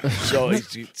 So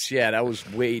that was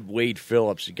Wade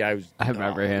Phillips. The guy was I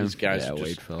remember him. These guys yeah, are just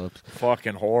Wade Phillips.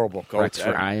 fucking horrible. Coach Rex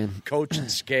Ryan. coaching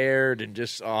scared and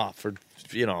just for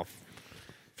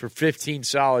 15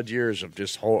 solid years of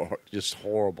just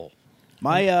horrible.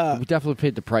 my We definitely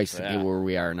paid the price to Yeah. get where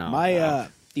we are now. my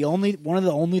one of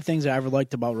the only things I ever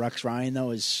liked about Rex Ryan though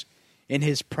is in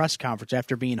his press conference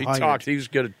after being hired. He was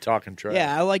good at talking trash.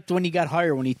 Yeah, I liked when he got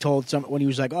hired when he when he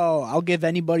was like, "Oh, I'll give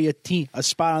anybody a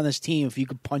spot on this team if you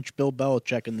could punch Bill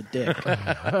Belichick in the dick."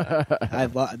 I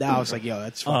was like, "Yo,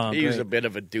 that's fucking He was great." a bit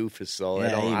of a doofus, though.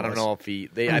 Yeah, he I don't was. know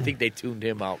if I think they tuned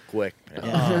him out quick.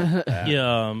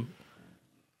 yeah,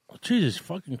 Jesus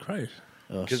fucking Christ.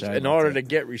 Oh, Because sorry in about order that. to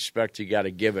get respect, you got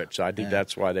to give it. So I think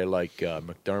that's why they like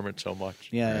McDermott so much.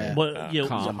 yeah, But he's a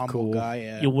calm. humble cool. guy.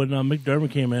 Yeah, yeah, when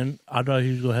McDermott came in, I thought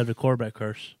he was going to have the quarterback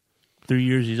curse. 3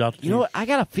 years he's out the team. You know what? I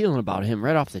got a feeling about him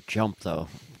right off the jump, though.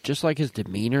 Just like his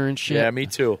demeanor and shit. Yeah, me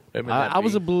too. Him and that I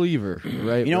was a beat. believer,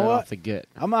 right? You know right what? Off the get.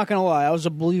 I'm not gonna lie, I was a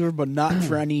believer, but not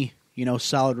for any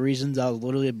solid reasons. I was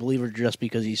literally a believer just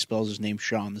because he spells his name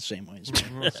Sean the same way as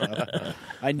me. So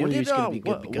I knew When he did was going to be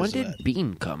good when because did of that.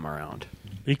 Bean come around?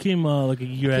 He came like a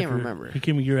year I after. can't remember. He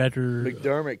came a year after.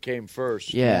 McDermott came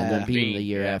first. Yeah, and Yeah. then Bean the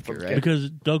year Yeah, after, from right?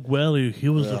 Because Doug Whaley, he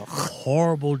was a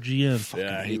horrible GM.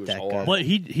 Yeah, he hate was that guy. horrible. But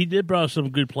he did brought some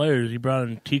good players. He brought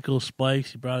in Tico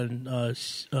Spikes. He brought in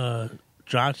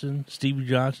Johnson, Stevie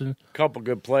Johnson. Couple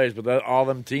good plays, but all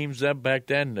them teams back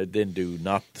then they didn't do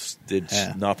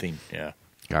Yeah. nothing. Yeah,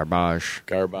 Garbage.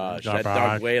 garbage. That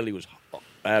Doug Whaley was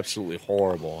absolutely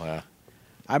horrible. Yeah.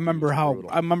 I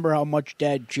remember how much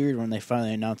Dad cheered when they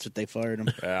finally announced that they fired him.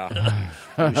 Yeah.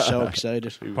 He was so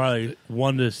excited. Probably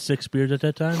 1 to 6 beers at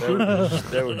that time.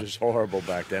 They were just horrible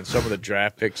back then. Some of the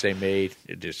draft picks they made,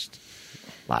 it just...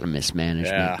 A lot of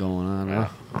mismanagement going on. Yeah.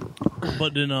 Huh?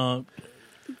 But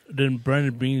then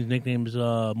Brandon Bean's nickname is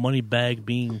Moneybag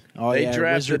Bean. Oh, They yeah,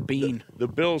 drafted Wizard Bean. The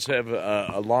Bills have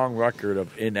a long record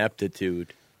of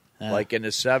ineptitude. Like in the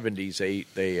 70s,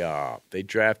 they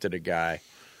drafted a guy.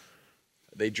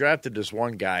 They drafted this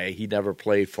one guy. He never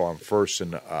played for him first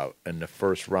in the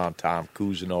first round. Tom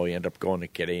Cousineau. He ended up going to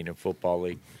Canadian Football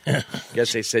League.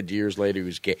 Guess they said years later he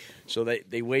was gay. So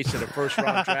they wasted a first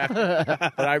round draft.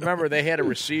 But I remember they had a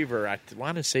receiver. I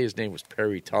want to say his name was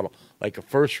Perry Tuttle, like a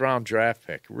first round draft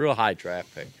pick, real high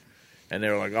draft pick. And they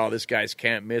were like, "Oh, this guy's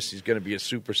can't miss. He's going to be a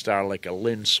superstar, like a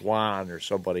Lynn Swan or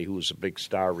somebody who was a big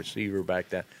star receiver back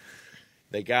then."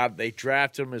 They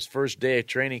drafted him his first day of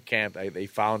training camp. They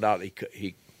found out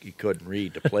he couldn't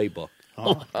read the playbook.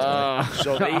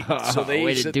 So they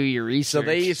Way used to do your research. So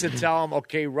they used to tell him,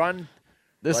 "Okay, run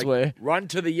this way. run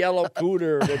to the yellow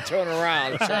cooter, then turn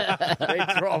around." So they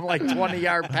throw him like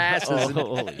 20-yard passes.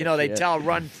 And, they tell him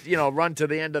run to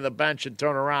the end of the bench and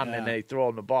turn around, and they throw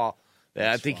him the ball.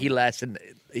 I think he lasted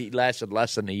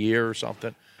less than a year or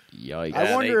something. Yikes.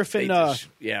 I wonder if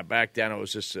back then it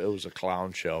was a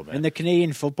clown show, man. in the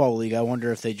Canadian Football League, I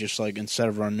wonder if they just like instead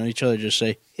of running each other, just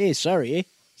say, "Hey, sorry,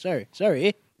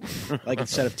 eh?" Like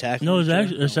instead of tackling. No, each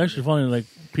other. it's actually funny.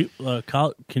 Like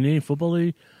Canadian Football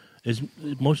League is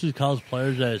most of these college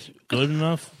players that's good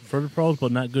enough for the pros,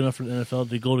 but not good enough for the NFL.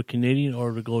 They go to Canadian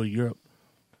or they go to Europe.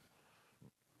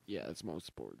 Yeah, it's most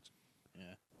sports.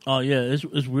 Oh yeah, it's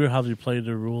weird how they play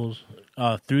the rules.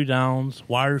 3 downs,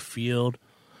 wire field,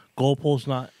 goalpost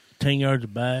not 10 yards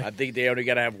back. I think they only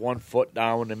got to have 1 foot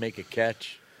down when they make a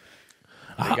catch.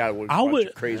 They got a bunch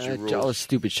of crazy rules. All this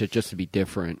stupid shit just to be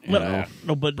different. You No, know?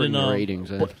 no, but Bring then the ratings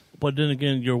in. But then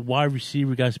again, your wide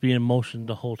receiver got to be in motion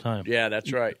the whole time. Yeah,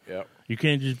 that's right. Yep. You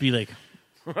can't just be like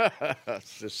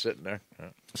It's just sitting there. Yeah.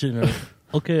 sitting there.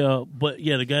 Okay, but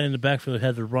yeah, the guy in the backfield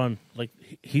had to run. Like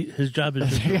his job is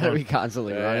just You to gotta run. be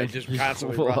constantly Yeah, running. just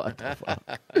constantly running. What the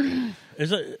fuck?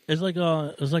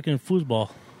 It's like in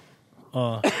football.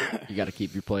 You got to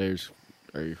keep your players.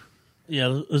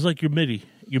 Yeah, it's like your midi.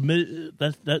 Your mid.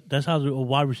 That's how a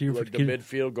wide receiver Like for the Canadian.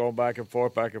 midfield going back and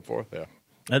forth. Yeah.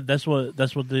 That's what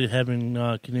they have in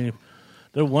Canadian.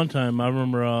 There one time I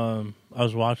remember I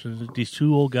was watching these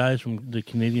 2 old guys from the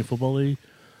Canadian Football League.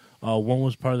 One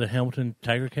was part of the Hamilton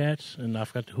Tiger Cats, and I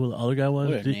forgot who the other guy was.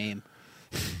 What a name.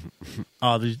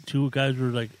 These 2 guys were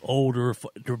like old.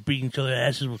 They were beating each other's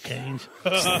asses with canes.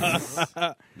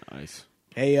 Nice.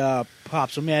 Hey,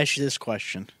 Pops, let me ask you this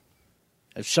question.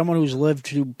 As someone who's lived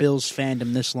through Bills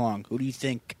fandom this long, who do you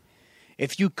think,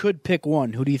 if you could pick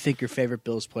one, who do you think your favorite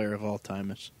Bills player of all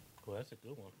time is? Well, that's a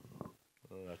good one.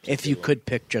 If you could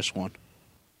pick just one.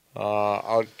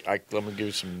 Let me give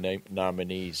you some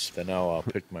nominees. Then I'll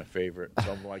pick my favorite.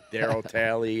 Some like Darryl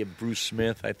Talley and Bruce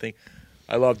Smith. I think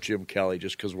I love Jim Kelly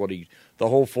just because the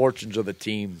whole fortunes of the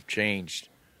team changed.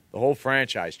 The whole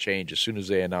franchise changed as soon as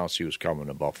they announced he was coming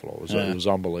to Buffalo. It was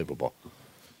unbelievable.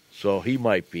 So he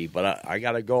might be, but I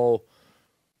got to go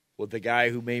with the guy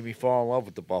who made me fall in love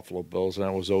with the Buffalo Bills, and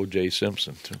that was O.J.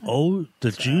 Simpson. Oh,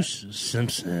 the Juice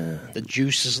Simpson. The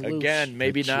juice is loose. Again,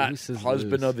 maybe The not juice is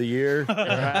husband loose. of the year,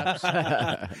 perhaps,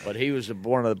 but he was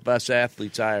one of the best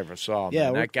athletes I ever saw. Man.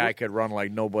 Yeah, that guy could run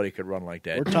like nobody could run like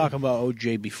that. We're talking about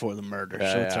O.J. before the murder,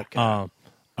 so it's okay. All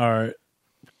right.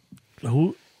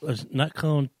 Who? Let's not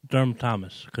calling Durham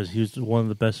Thomas because he was one of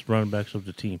the best running backs of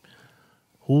the team.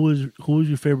 Who was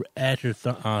your favorite after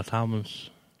Thomas?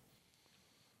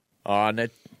 And that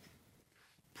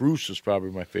Bruce was probably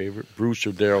my favorite. Bruce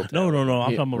or Darryl. No.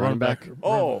 I'm talking about running back.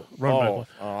 Oh, running back.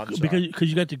 I'm sorry. Because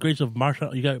you got the greats of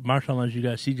Marshawn. You got Marshawn Lynch. You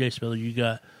got C.J. Spiller. You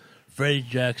got Freddie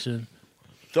Jackson.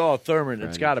 Oh, Thurman.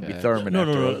 It's got to be Thurman. No,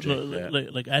 after OJ. Yeah.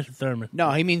 like Asher Thurman.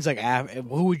 No, he means like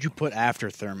who would you put after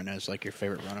Thurman as like your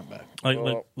favorite running back?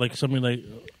 Like something like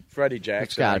Freddie Jackson.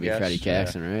 It's got I to be guess. Freddie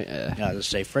Jackson, right? Yeah, I'll just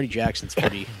say Freddie Jackson's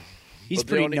pretty. He's But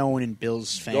the pretty only- known in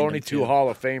Bills fandom. The only 2 too. Hall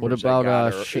of Famers. What they about,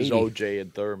 got is Shady? OJ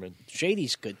and Thurman.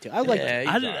 Shady's good too. I like. Yeah,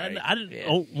 I he's didn't. all right. I didn't. Yeah.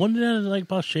 Oh, one thing I didn't like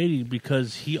about Shady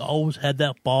because he always had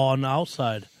that ball on the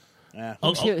outside. Yeah.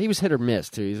 He was hit or miss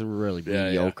too. He's really Yeah,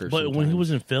 mediocre. But when he sometimes.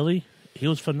 was in Philly, he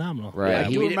was phenomenal. right, Yeah,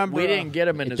 he, we, remember, we didn't get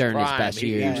him in his during his prime. best He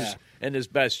years. was in his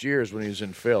best years when he was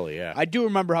in Philly. Yeah, I do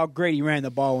remember how great he ran the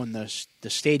ball when the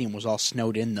stadium was all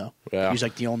snowed in, though. Yeah. He was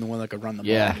like the only one that could run the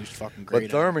ball. Yeah. And he was fucking great.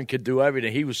 but Thurman could do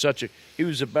everything. He was he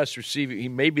was the best receiving. He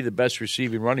may be the best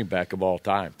receiving running back of all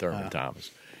time. Thurman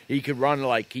Thomas. He could run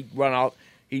he'd run out.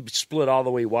 he'd split all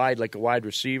the way wide like a wide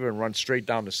receiver and run straight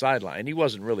down the sideline. And he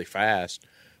wasn't really fast,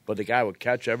 but the guy would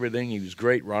catch everything. He was a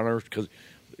great runner because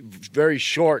very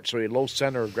short, so he had low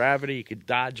center of gravity. He could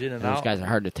dodge in and Those out. guys are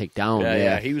hard to take down.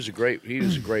 Yeah. He was a great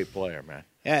player, man.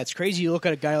 Yeah, it's crazy. You look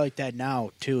at a guy like that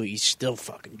now, too. He's still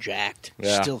fucking jacked. He's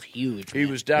Yeah. still huge. He man.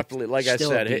 was definitely, like I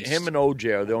Still a said, beast. him and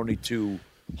OJ are the only two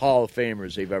Hall of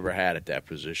Famers they've ever had at that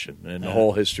position in the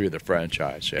whole history of the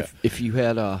franchise. Yeah. If you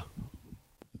had a,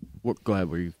 go ahead.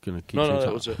 Were you gonna keep? No, saying that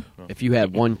something? was it. No. If you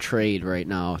had one trade right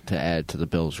now to add to the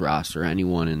Bills roster,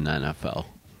 anyone in the NFL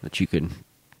that you could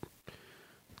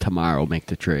tomorrow make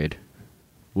the trade,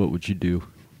 what would you do?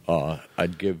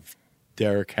 I'd give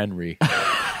Derrick Henry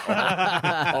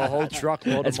a whole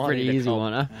truckload That's of money. pretty to easy come.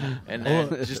 one, huh? And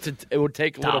then it would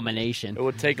take a Domination. It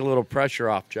would take a little pressure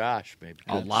off Josh, maybe.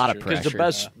 A lot of Because the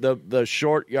pressure. best, the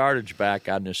short yardage back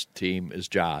on this team is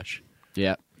Josh.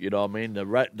 Yeah. You know what I mean? The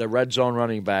red zone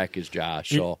running back is Josh.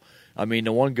 So, I mean,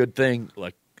 the one good thing,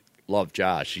 like, love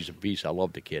Josh. He's a beast. I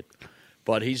love the kid.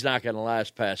 But he's not going to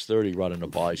last past 30 running the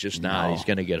ball. He's just not. No. He's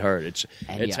going to get hurt. It's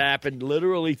happened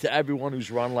literally to everyone who's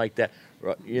run like that.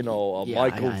 You know, Yeah,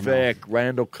 Michael I know. Vick,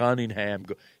 Randall Cunningham,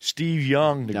 Steve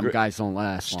Young. Them guys don't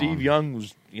last Steve long. Young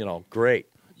was, great.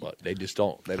 But they just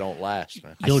don't. They don't last,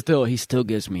 man. He still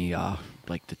gives me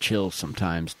like the chills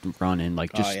sometimes running,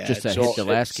 like just yeah, just that so hit the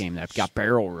last it's- game that got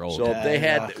barrel rolled. So if they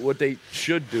Yeah. had what they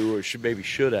should do, or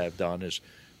should have done, is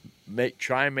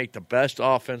try and make the best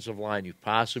offensive line you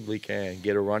possibly can.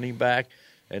 Get a running back,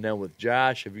 and then with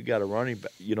Josh, if you got a running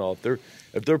back,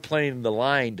 if they're playing the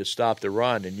line to stop the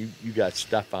run, and you got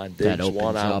Stephon that Diggs opens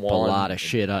one on up one, a lot of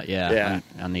shit. Yeah.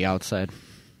 On the outside.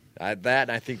 That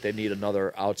and I think they need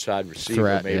another outside receiver.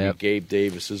 Threat, maybe yep. Gabe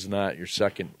Davis is not your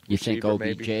second. You think receiver,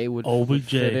 OBJ maybe? would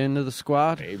fit into the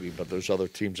squad? Maybe, but there's other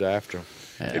teams after him.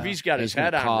 Yeah. If he's got his gonna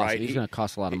head on cost- right, he's going to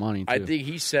cost a lot of money too. I think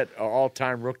he set an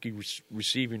all-time rookie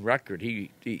receiving record. He's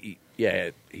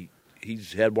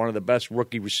had one of the best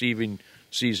rookie receiving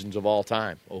seasons of all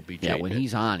time. OBJ. yeah, when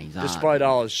he's on, he's on. despite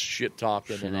all his shit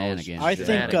talking and all his shenanigans. I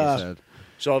think, Shenanigans.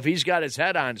 so if he's got his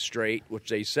head on straight, which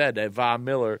they said that Von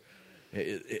Miller,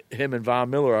 him and Von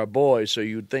Miller are boys, so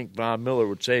you'd think Von Miller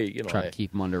would say, try to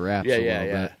keep him under wraps yeah, a yeah, little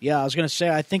yeah. bit. Yeah, I was going to say,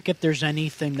 I think if there's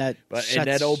anything that But sets... and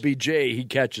that OBJ, he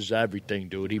catches everything,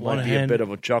 dude. He One might be a hand- bit of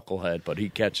a chucklehead, but he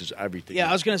catches everything. Yeah,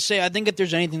 I was going to say, I think if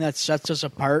there's anything that sets us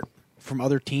apart from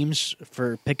other teams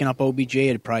for picking up OBJ,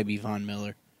 it'd probably be Von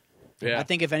Miller. Yeah. I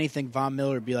think if anything, Von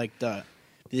Miller would be like the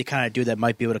kind of dude that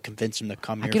might be able to convince him to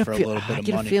come I here get, for a, a feel, little bit I of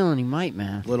get a money. feeling he might,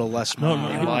 man. A little less No,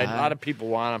 money. A lot of people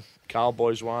want him.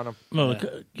 Cowboys want him. No,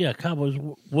 Cowboys.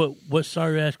 What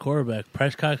sorry ass quarterback?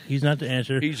 Prescott. He's not the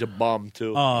answer. He's a bum too.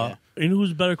 You know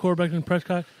who's a better quarterback than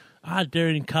Prescott? I dare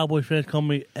any Cowboys fans come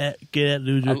me get that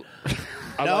loser.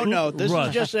 No, this Rush.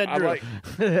 is just that I Drew.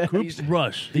 like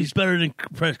Rush. He's better than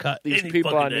Prescott. these any people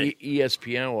fucking on day.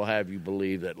 ESPN will have you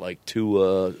believe that like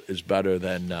Tua is better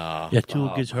than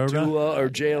Tua gets hurt. Tua or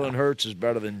Jalen Hurts is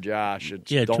better than Josh.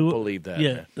 Don't Tua, believe that.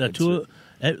 Yeah, man. that Tua.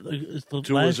 It's the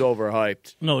Tua's last,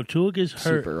 overhyped. no, Tua gets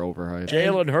hurt. Super overhyped.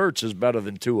 Jalen Hurts is better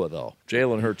than Tua though.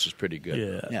 Jalen Hurts is pretty good.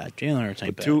 Yeah. Yeah, Jalen Hurts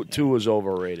ain't But bad. Tua's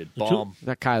overrated. Bum.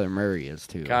 That Kyler Murray is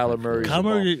too. Kyler Murray's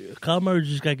Kyle Murray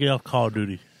just got to get off Call of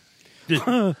Duty.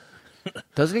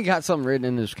 Doesn't he got something written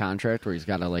in his contract where he's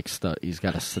got to he's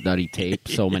got to study tape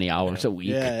so many hours a week?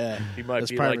 Yeah. He might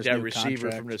That's be part of like his that new receiver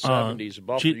contract. from the 70s.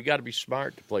 Buffalo. Che- You got to be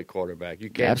smart to play quarterback.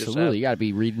 You can't Absolutely, you just got to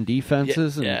be reading have,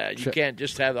 defenses. you can't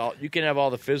just have all. You can have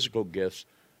all the physical gifts.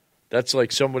 That's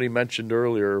like somebody mentioned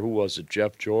earlier. Who was it?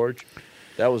 Jeff George.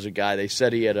 That was a guy. They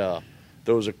said he had a.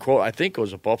 There was a quote. I think it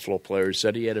was a Buffalo player. He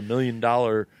said he had $1 million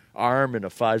arm and a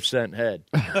 5-cent head.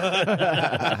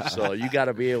 So you got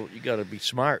to be able. You got to be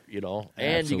smart, and you got to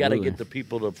Absolutely. get the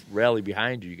people to rally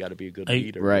behind you. You got to be a good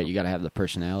leader. Right, you got to have the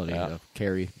personality Yeah. to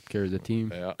carry the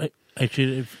team. Yeah.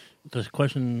 Actually, if the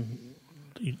question,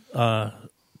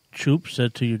 Troop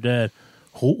said to your dad,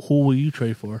 who will you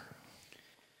trade for?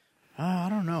 I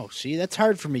don't know. See, that's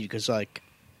hard for me because, like,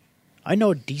 I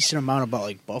know a decent amount about,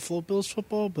 like, Buffalo Bills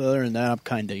football, but other than that, I'm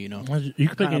kind of, You can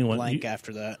pick kind of anyone. blank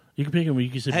after that. You can pick anyone. You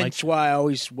can say Mike. Hence why I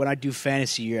always, when I do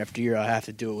fantasy year after year, I have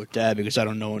to do it with Dad because I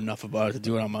don't know enough about it to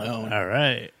do it on my own. All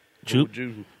right. Who Troop. would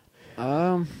you-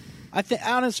 I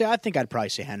think I'd probably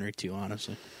say Henry too,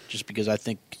 honestly, just because I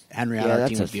think Henry on our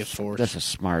team would be a force. That's a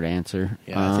smart answer.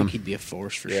 I think he'd be a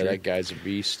force for Yeah, sure. that guy's a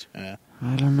beast. I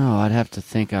don't know. I'd have to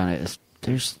think on it.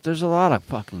 There's a lot of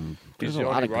fucking. He's There's the a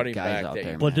lot only of good running guys back out that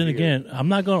there. you- But then man. again, I'm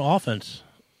not going offense.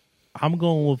 I'm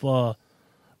going with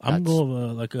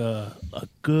like a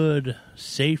good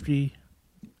safety.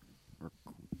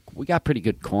 we got pretty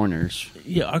good corners.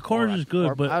 Yeah, our corners is good,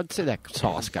 Or but I would say that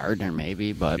Sauce Gardner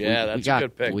maybe, but Yeah, we that's a got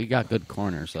good pick. we got good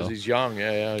corners. Because So he's young.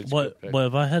 Yeah. He's a good pick. but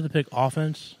if I had to pick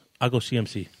offense, I go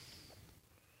CMC.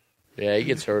 Yeah, he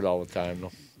gets hurt all the time,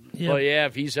 though. Yeah, But yeah,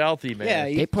 if he's healthy, man. Yeah,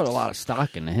 they put a lot of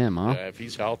stock into him, huh? Yeah, if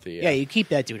he's healthy, Yeah, you keep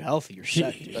that dude healthy, you're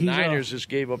set. He- dude. The he's, Niners just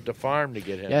gave up the farm to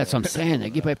get him. Yeah, that's what I'm saying.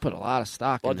 They put a lot of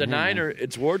stock. But into the him, man. Niners,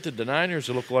 it's worth it. The Niners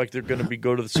look like they're going to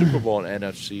go to the Super Bowl in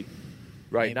NFC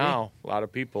right Maybe. now. A lot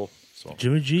of people. So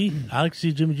Jimmy G. I like to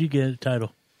see Jimmy G get a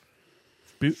title.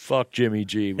 fuck Jimmy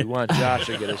G. We want Josh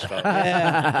to get his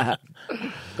stuff.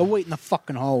 Go wait in the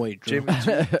fucking hallway, Drew.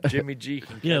 Jimmy G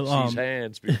can catch Yeah, these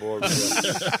hands before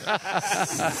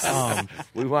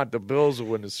we want the Bills to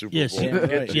win the Super Yeah, Bowl. right.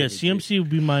 Get Yeah, Jimmy G. CMC would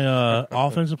be my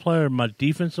offensive player. My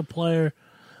defensive player,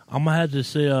 I'm gonna have to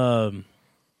say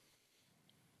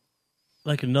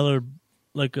like another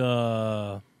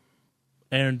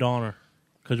Aaron Donner,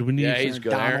 because we need. Yeah, he's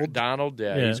good. Donald. Aaron Donald,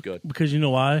 yeah, he's good. Because you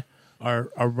know why? Our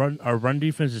run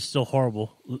defense is still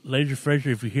horrible. Laser Frazier,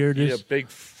 if you hear Need a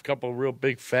this, couple of real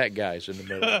big fat guys in the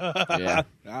middle. Yeah,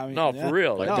 I mean, No, yeah. for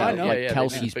real. like, No, that. I know. like Yeah, they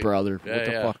Kelsey's need big- brother. Yeah, what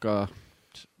the yeah. fuck?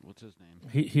 What's his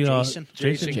name? he Jason?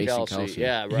 Jason Jason Kelsey. Kelce.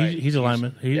 Yeah, right. he's a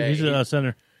lineman. He's a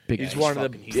center. Big. He's he's one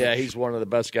of the fucking huge. he's one of the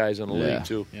best guys in the Yeah. league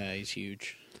too. Yeah, he's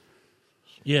huge.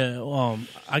 Yeah,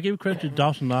 I give credit to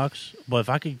Dawson Knox, but if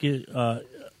I could get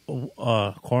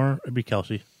corner, it'd be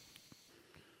Kelsey.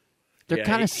 They're Yeah,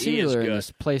 kind of he is similar in good.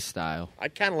 this play style. I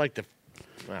kind of like the.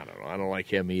 I don't know. I don't like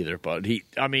him either. But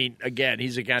again,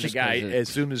 he's the kind of Just guy. 'cause As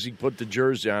soon as he put the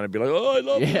jersey on, I'd be like, "Oh, I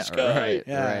love this guy." right.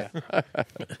 Yeah. Right.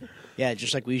 Yeah,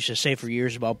 just like we used to say for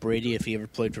years about Brady, if he ever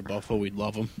played for Buffalo, we'd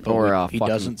love him. But Or, he fucking-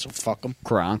 doesn't, so fuck him.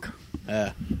 Gronk.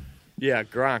 Yeah,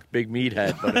 Gronk, big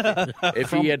meathead. But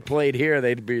if he had played here,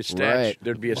 they'd be a statue. Right.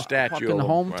 There'd be a statue. Fucking of him.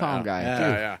 hometown guy, Yeah,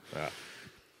 too. yeah.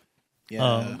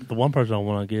 Yeah. The one person I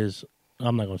want to get is,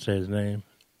 I'm not going to say his name.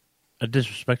 I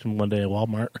disrespected him one day at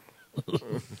Walmart.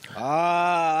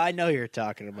 I know who you're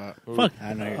talking about. Fuck,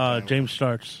 I know who you're talking James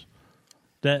Starks.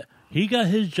 That he got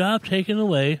his job taken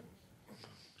away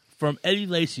from Eddie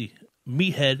Lacy.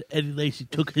 Meathead Eddie Lacy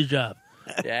took his job.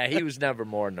 Yeah, he was never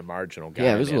more than the marginal guy.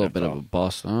 Yeah, it was a in the little bit of a NFL.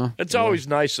 bust, huh? It's always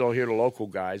nice though. Hear the local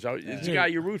guys. It's the guy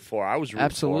you root for. I was rooting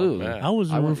Absolutely. for him. I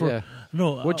was rooting for yeah.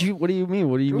 no. What do you mean?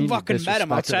 What do you We mean? you fucking met him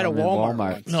disrespected outside of him in Walmart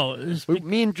once. no. It's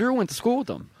Me and Drew went to school with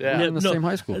them. Yeah. We were in the same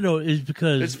high school. No, it's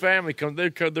because His family comes. They're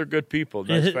good people.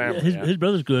 Yeah, Nice his, family. his, yeah. his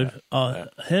brother's good.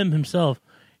 Him himself,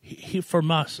 he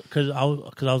from us because I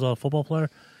was a football player.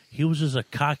 He was just a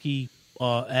cocky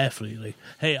athlete. Like,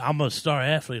 hey, I'm a star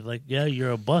athlete. Like, yeah,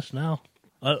 you're a bust now.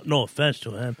 No offense to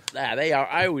him. Nah, they are.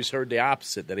 I always heard the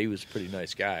opposite. That he was a pretty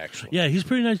nice guy. Actually. Yeah, he's a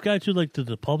pretty nice guy too, like to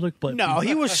the public. But No,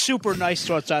 he was super nice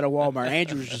to outside of Walmart.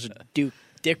 Andrew was just a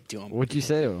dick to him. What'd you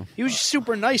say to him? He was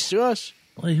super nice to us.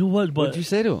 like, he was. But What'd you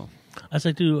say to him? I was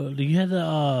like, dude, you had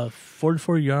the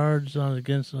 44 yards on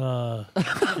against. He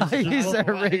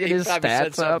started rigging his probably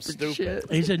said stats up something and stupid.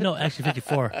 shit. He said no, actually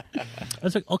 54. I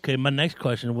was like, okay. My next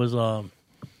question was,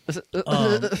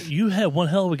 you had one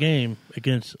hell of a game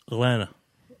against Atlanta.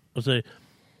 I was like,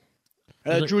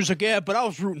 Drew's like, yeah, but I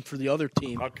was rooting for the other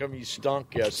team. How come you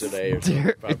stunk yesterday? Or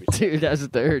something? Probably. Dude, that's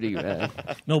dirty, man.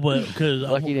 no, but because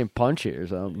Lucky he didn't punch you or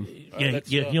something. yeah, that's,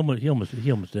 he almost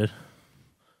did.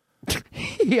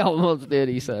 He almost did,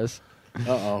 he says.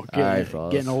 Uh-oh. right,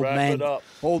 fellas. Getting old Wrap man. it up.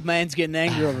 Old man's getting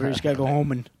angry over here. He's got to go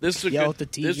home and This is a yell good.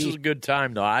 at the TV. This is a good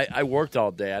time though. I worked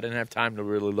all day. I didn't have time to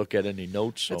really look at any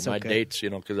notes. So That's my okay. dates,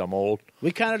 because I'm old.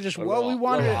 We kind of just, a well, we little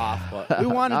wanted off, but we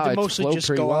wanted No, to it's mostly flowed just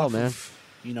pretty go well, off man.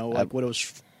 of, like what it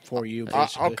was for you,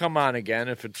 basically. I'll come on again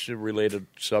if it's a related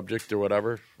subject or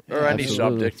whatever, or any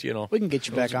absolutely. subject. We can get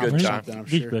you It was back a on good for time. something, I'm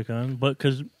He's sure. back on, but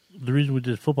because the reason we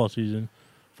did football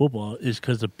is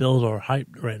because the Bills are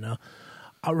hyped right now.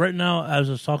 Right now, as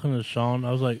I was talking to Sean,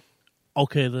 I was like,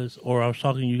 okay, I was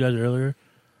talking to you guys earlier.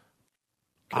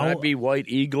 Can I be White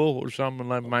Eagle or something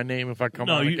like my name if I come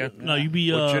on again? you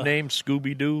be What's your name?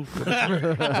 Scooby Doo,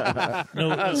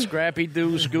 No, Scrappy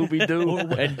Doo, Scooby Doo,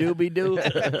 and Dooby Doo.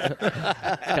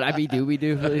 Can I be Doobie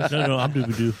Doo, please? no, I'm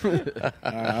Doobie Doo.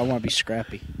 I want to be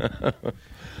Scrappy.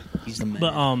 He's the man.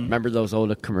 But Remember those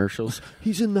old commercials?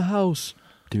 He's in the house.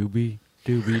 Doobie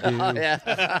Doo.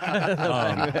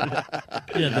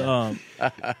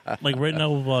 like right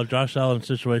now with Josh Allen's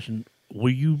situation,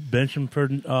 will you bench him for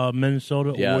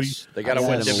Minnesota? Yes, they got to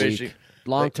win Set him a division. week.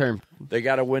 Long term. They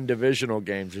got to win divisional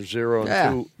games. There's 0-2.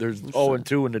 Yeah. There's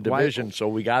 0-2 in the Why- division, so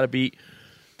we got to beat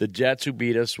the Jets who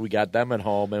beat us. We got them at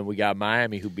home, and we got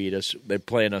Miami who beat us. They're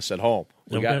playing us at home.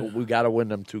 We got to win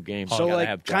them 2 games. So, We gotta like,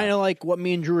 have kind of John. like what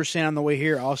me and Drew were saying on the way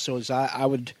here. Also, is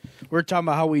we're talking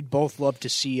about how we'd both love to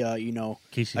see,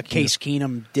 Casey a Case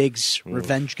Keenum Diggs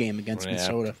revenge game against Yeah.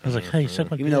 Minnesota. I was like, hey,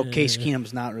 suck my Even though dick. Case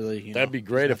Keenum's not really, That'd be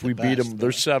great he's if not we the beat best, them. They're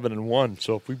but 7-1,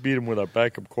 so if we beat them with our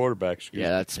backup quarterbacks, Yeah,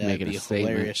 that's that'd making be a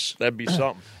statement. hilarious. that'd be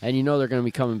something. And you know they're going to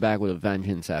be coming back with a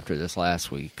vengeance after this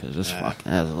last week because that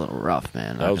was a little rough,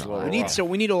 man. That Not was gonna a lie. little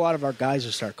We need a lot of our guys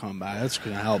to start coming back. That's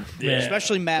going to help, Yeah.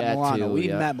 especially Matt That Milano. too, We need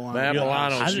yeah. Matt Milano. Matt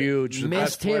Milano's I huge. The best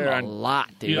Missed him player a on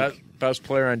lot, dude. best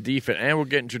player on defense, and we're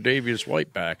getting Tre'Davious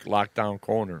White back, lockdown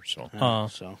corner. So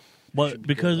So But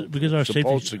because our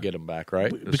supposed safety to get him back,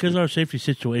 right? because our safety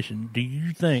situation, do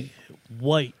you think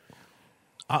White?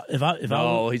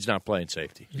 No, he's not playing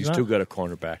safety. He's not? too good a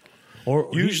cornerback. Or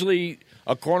Usually,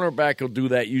 a cornerback will do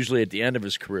that usually at the end of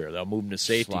his career. They'll move him to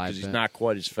safety Slide because he's back. not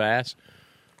quite as fast.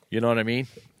 You know what I mean?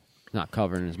 Not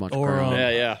covering as much Or, ground.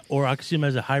 Yeah. or I can see him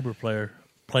as a hybrid player,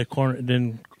 play corner and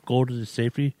then go to the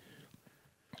safety.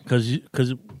 Because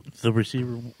the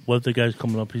receiver, what if the guy's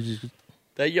coming up? He's just,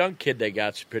 That young kid they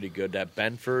got's pretty good, that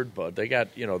Benford, but they got,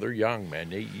 they're young,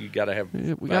 man. You got to have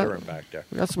Yeah, we got- veteran back there.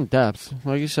 We got some depth.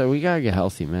 Like you said, we got to get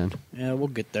healthy, man. yeah, we'll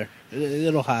get there.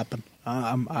 It'll happen.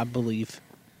 I believe,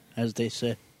 as they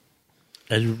say.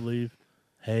 as you believe.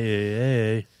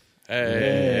 Hey.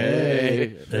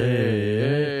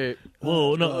 Hey.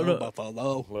 Whoa, no.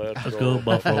 Buffalo. Let's go,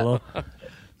 Buffalo.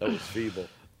 That was feeble.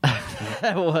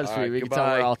 That was All sweet. right, We can tell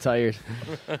goodbye. we're all tired.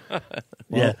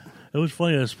 Yeah. It was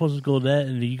funny. I was supposed to go that,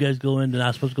 and you guys go in, and I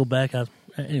was supposed to go back.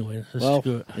 Anyway, let's Well,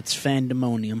 screw it. it's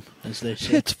fandemonium, as they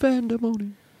say. It's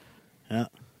pandemonium. Yeah.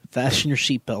 Fasten your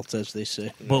seatbelts, as they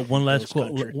say. But one last Bills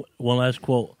quote. country. One last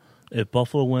quote. If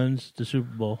Buffalo wins the Super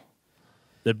Bowl,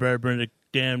 they better bring the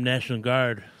damn National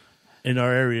Guard in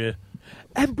our area.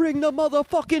 And bring the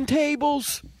motherfucking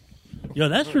tables. Yo,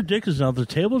 that's ridiculous now. The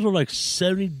tables are like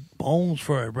 70 bones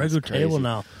for a regular crazy. table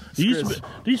now. They used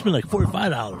to be like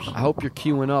 $45. I hope you're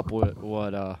queuing up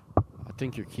what I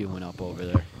think you're queuing up over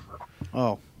there.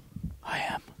 Oh, I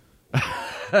am.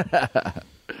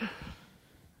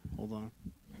 Hold on.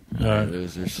 All right.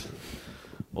 Losers.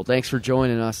 Well, thanks for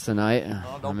joining us tonight. no I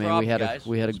mean, problem, we had guys.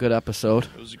 a good episode.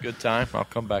 It was a good time. I'll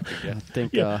come back again. I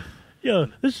think Yeah. Yo,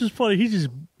 this is funny. He just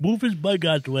moved his bike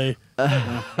out the way. No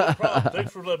problem.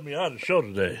 Thanks for letting me on the show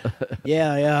today.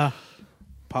 Yeah.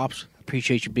 Pops,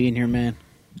 appreciate you being here, man.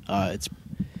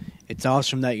 It's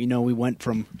awesome that, we went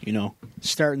from,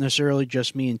 starting this early,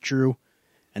 just me and Drew,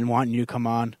 and wanting you to come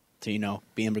on to,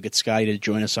 being able to get Scotty to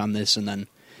join us on this, and then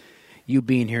you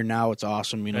being here now, it's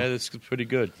awesome, Yeah, this is pretty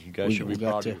good. You guys We- should we be got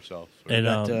proud to- of yourselves. We And,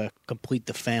 got to complete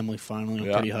the family finally. I'm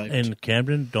Yeah. pretty hyped. And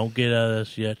Camden, don't get out of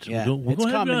this yet. yeah, We're it's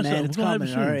gonna have you coming, on man. some- It's we're gonna have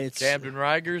coming. you All soon. right, Camden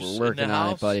Rigers we're working in the on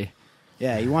house. it, buddy.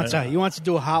 yeah. He wants to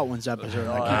do a Hot Ones episode.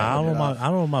 I can't I don't get it know. off. I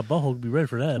don't know. My butthole would be ready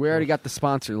for that. We already got the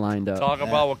sponsor lined up. Talk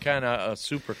about what kind of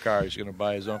supercar he's going to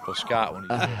buy his Uncle Scott when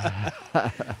he's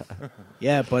there.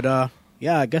 Yeah, but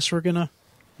I guess we're gonna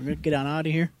get on out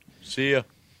of here. See ya.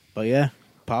 But yeah,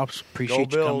 Pops, appreciate you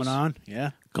Bills. coming on.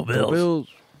 Yeah. Go Bills. Bills.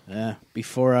 Yeah.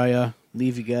 Before I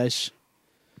leave you guys,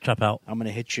 Chop out. I'm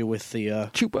gonna hit you with the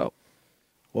Chupo.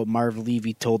 what Marv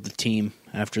Levy told the team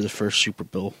after the first Super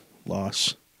Bowl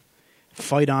loss.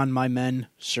 Fight on, my men,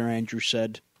 Sir Andrew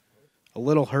said. A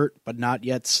little hurt, but not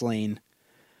yet slain.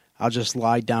 I'll just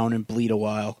lie down and bleed a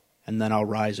while, and then I'll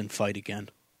rise and fight again.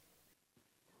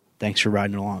 Thanks for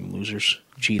riding along, losers.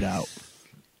 Cheat out.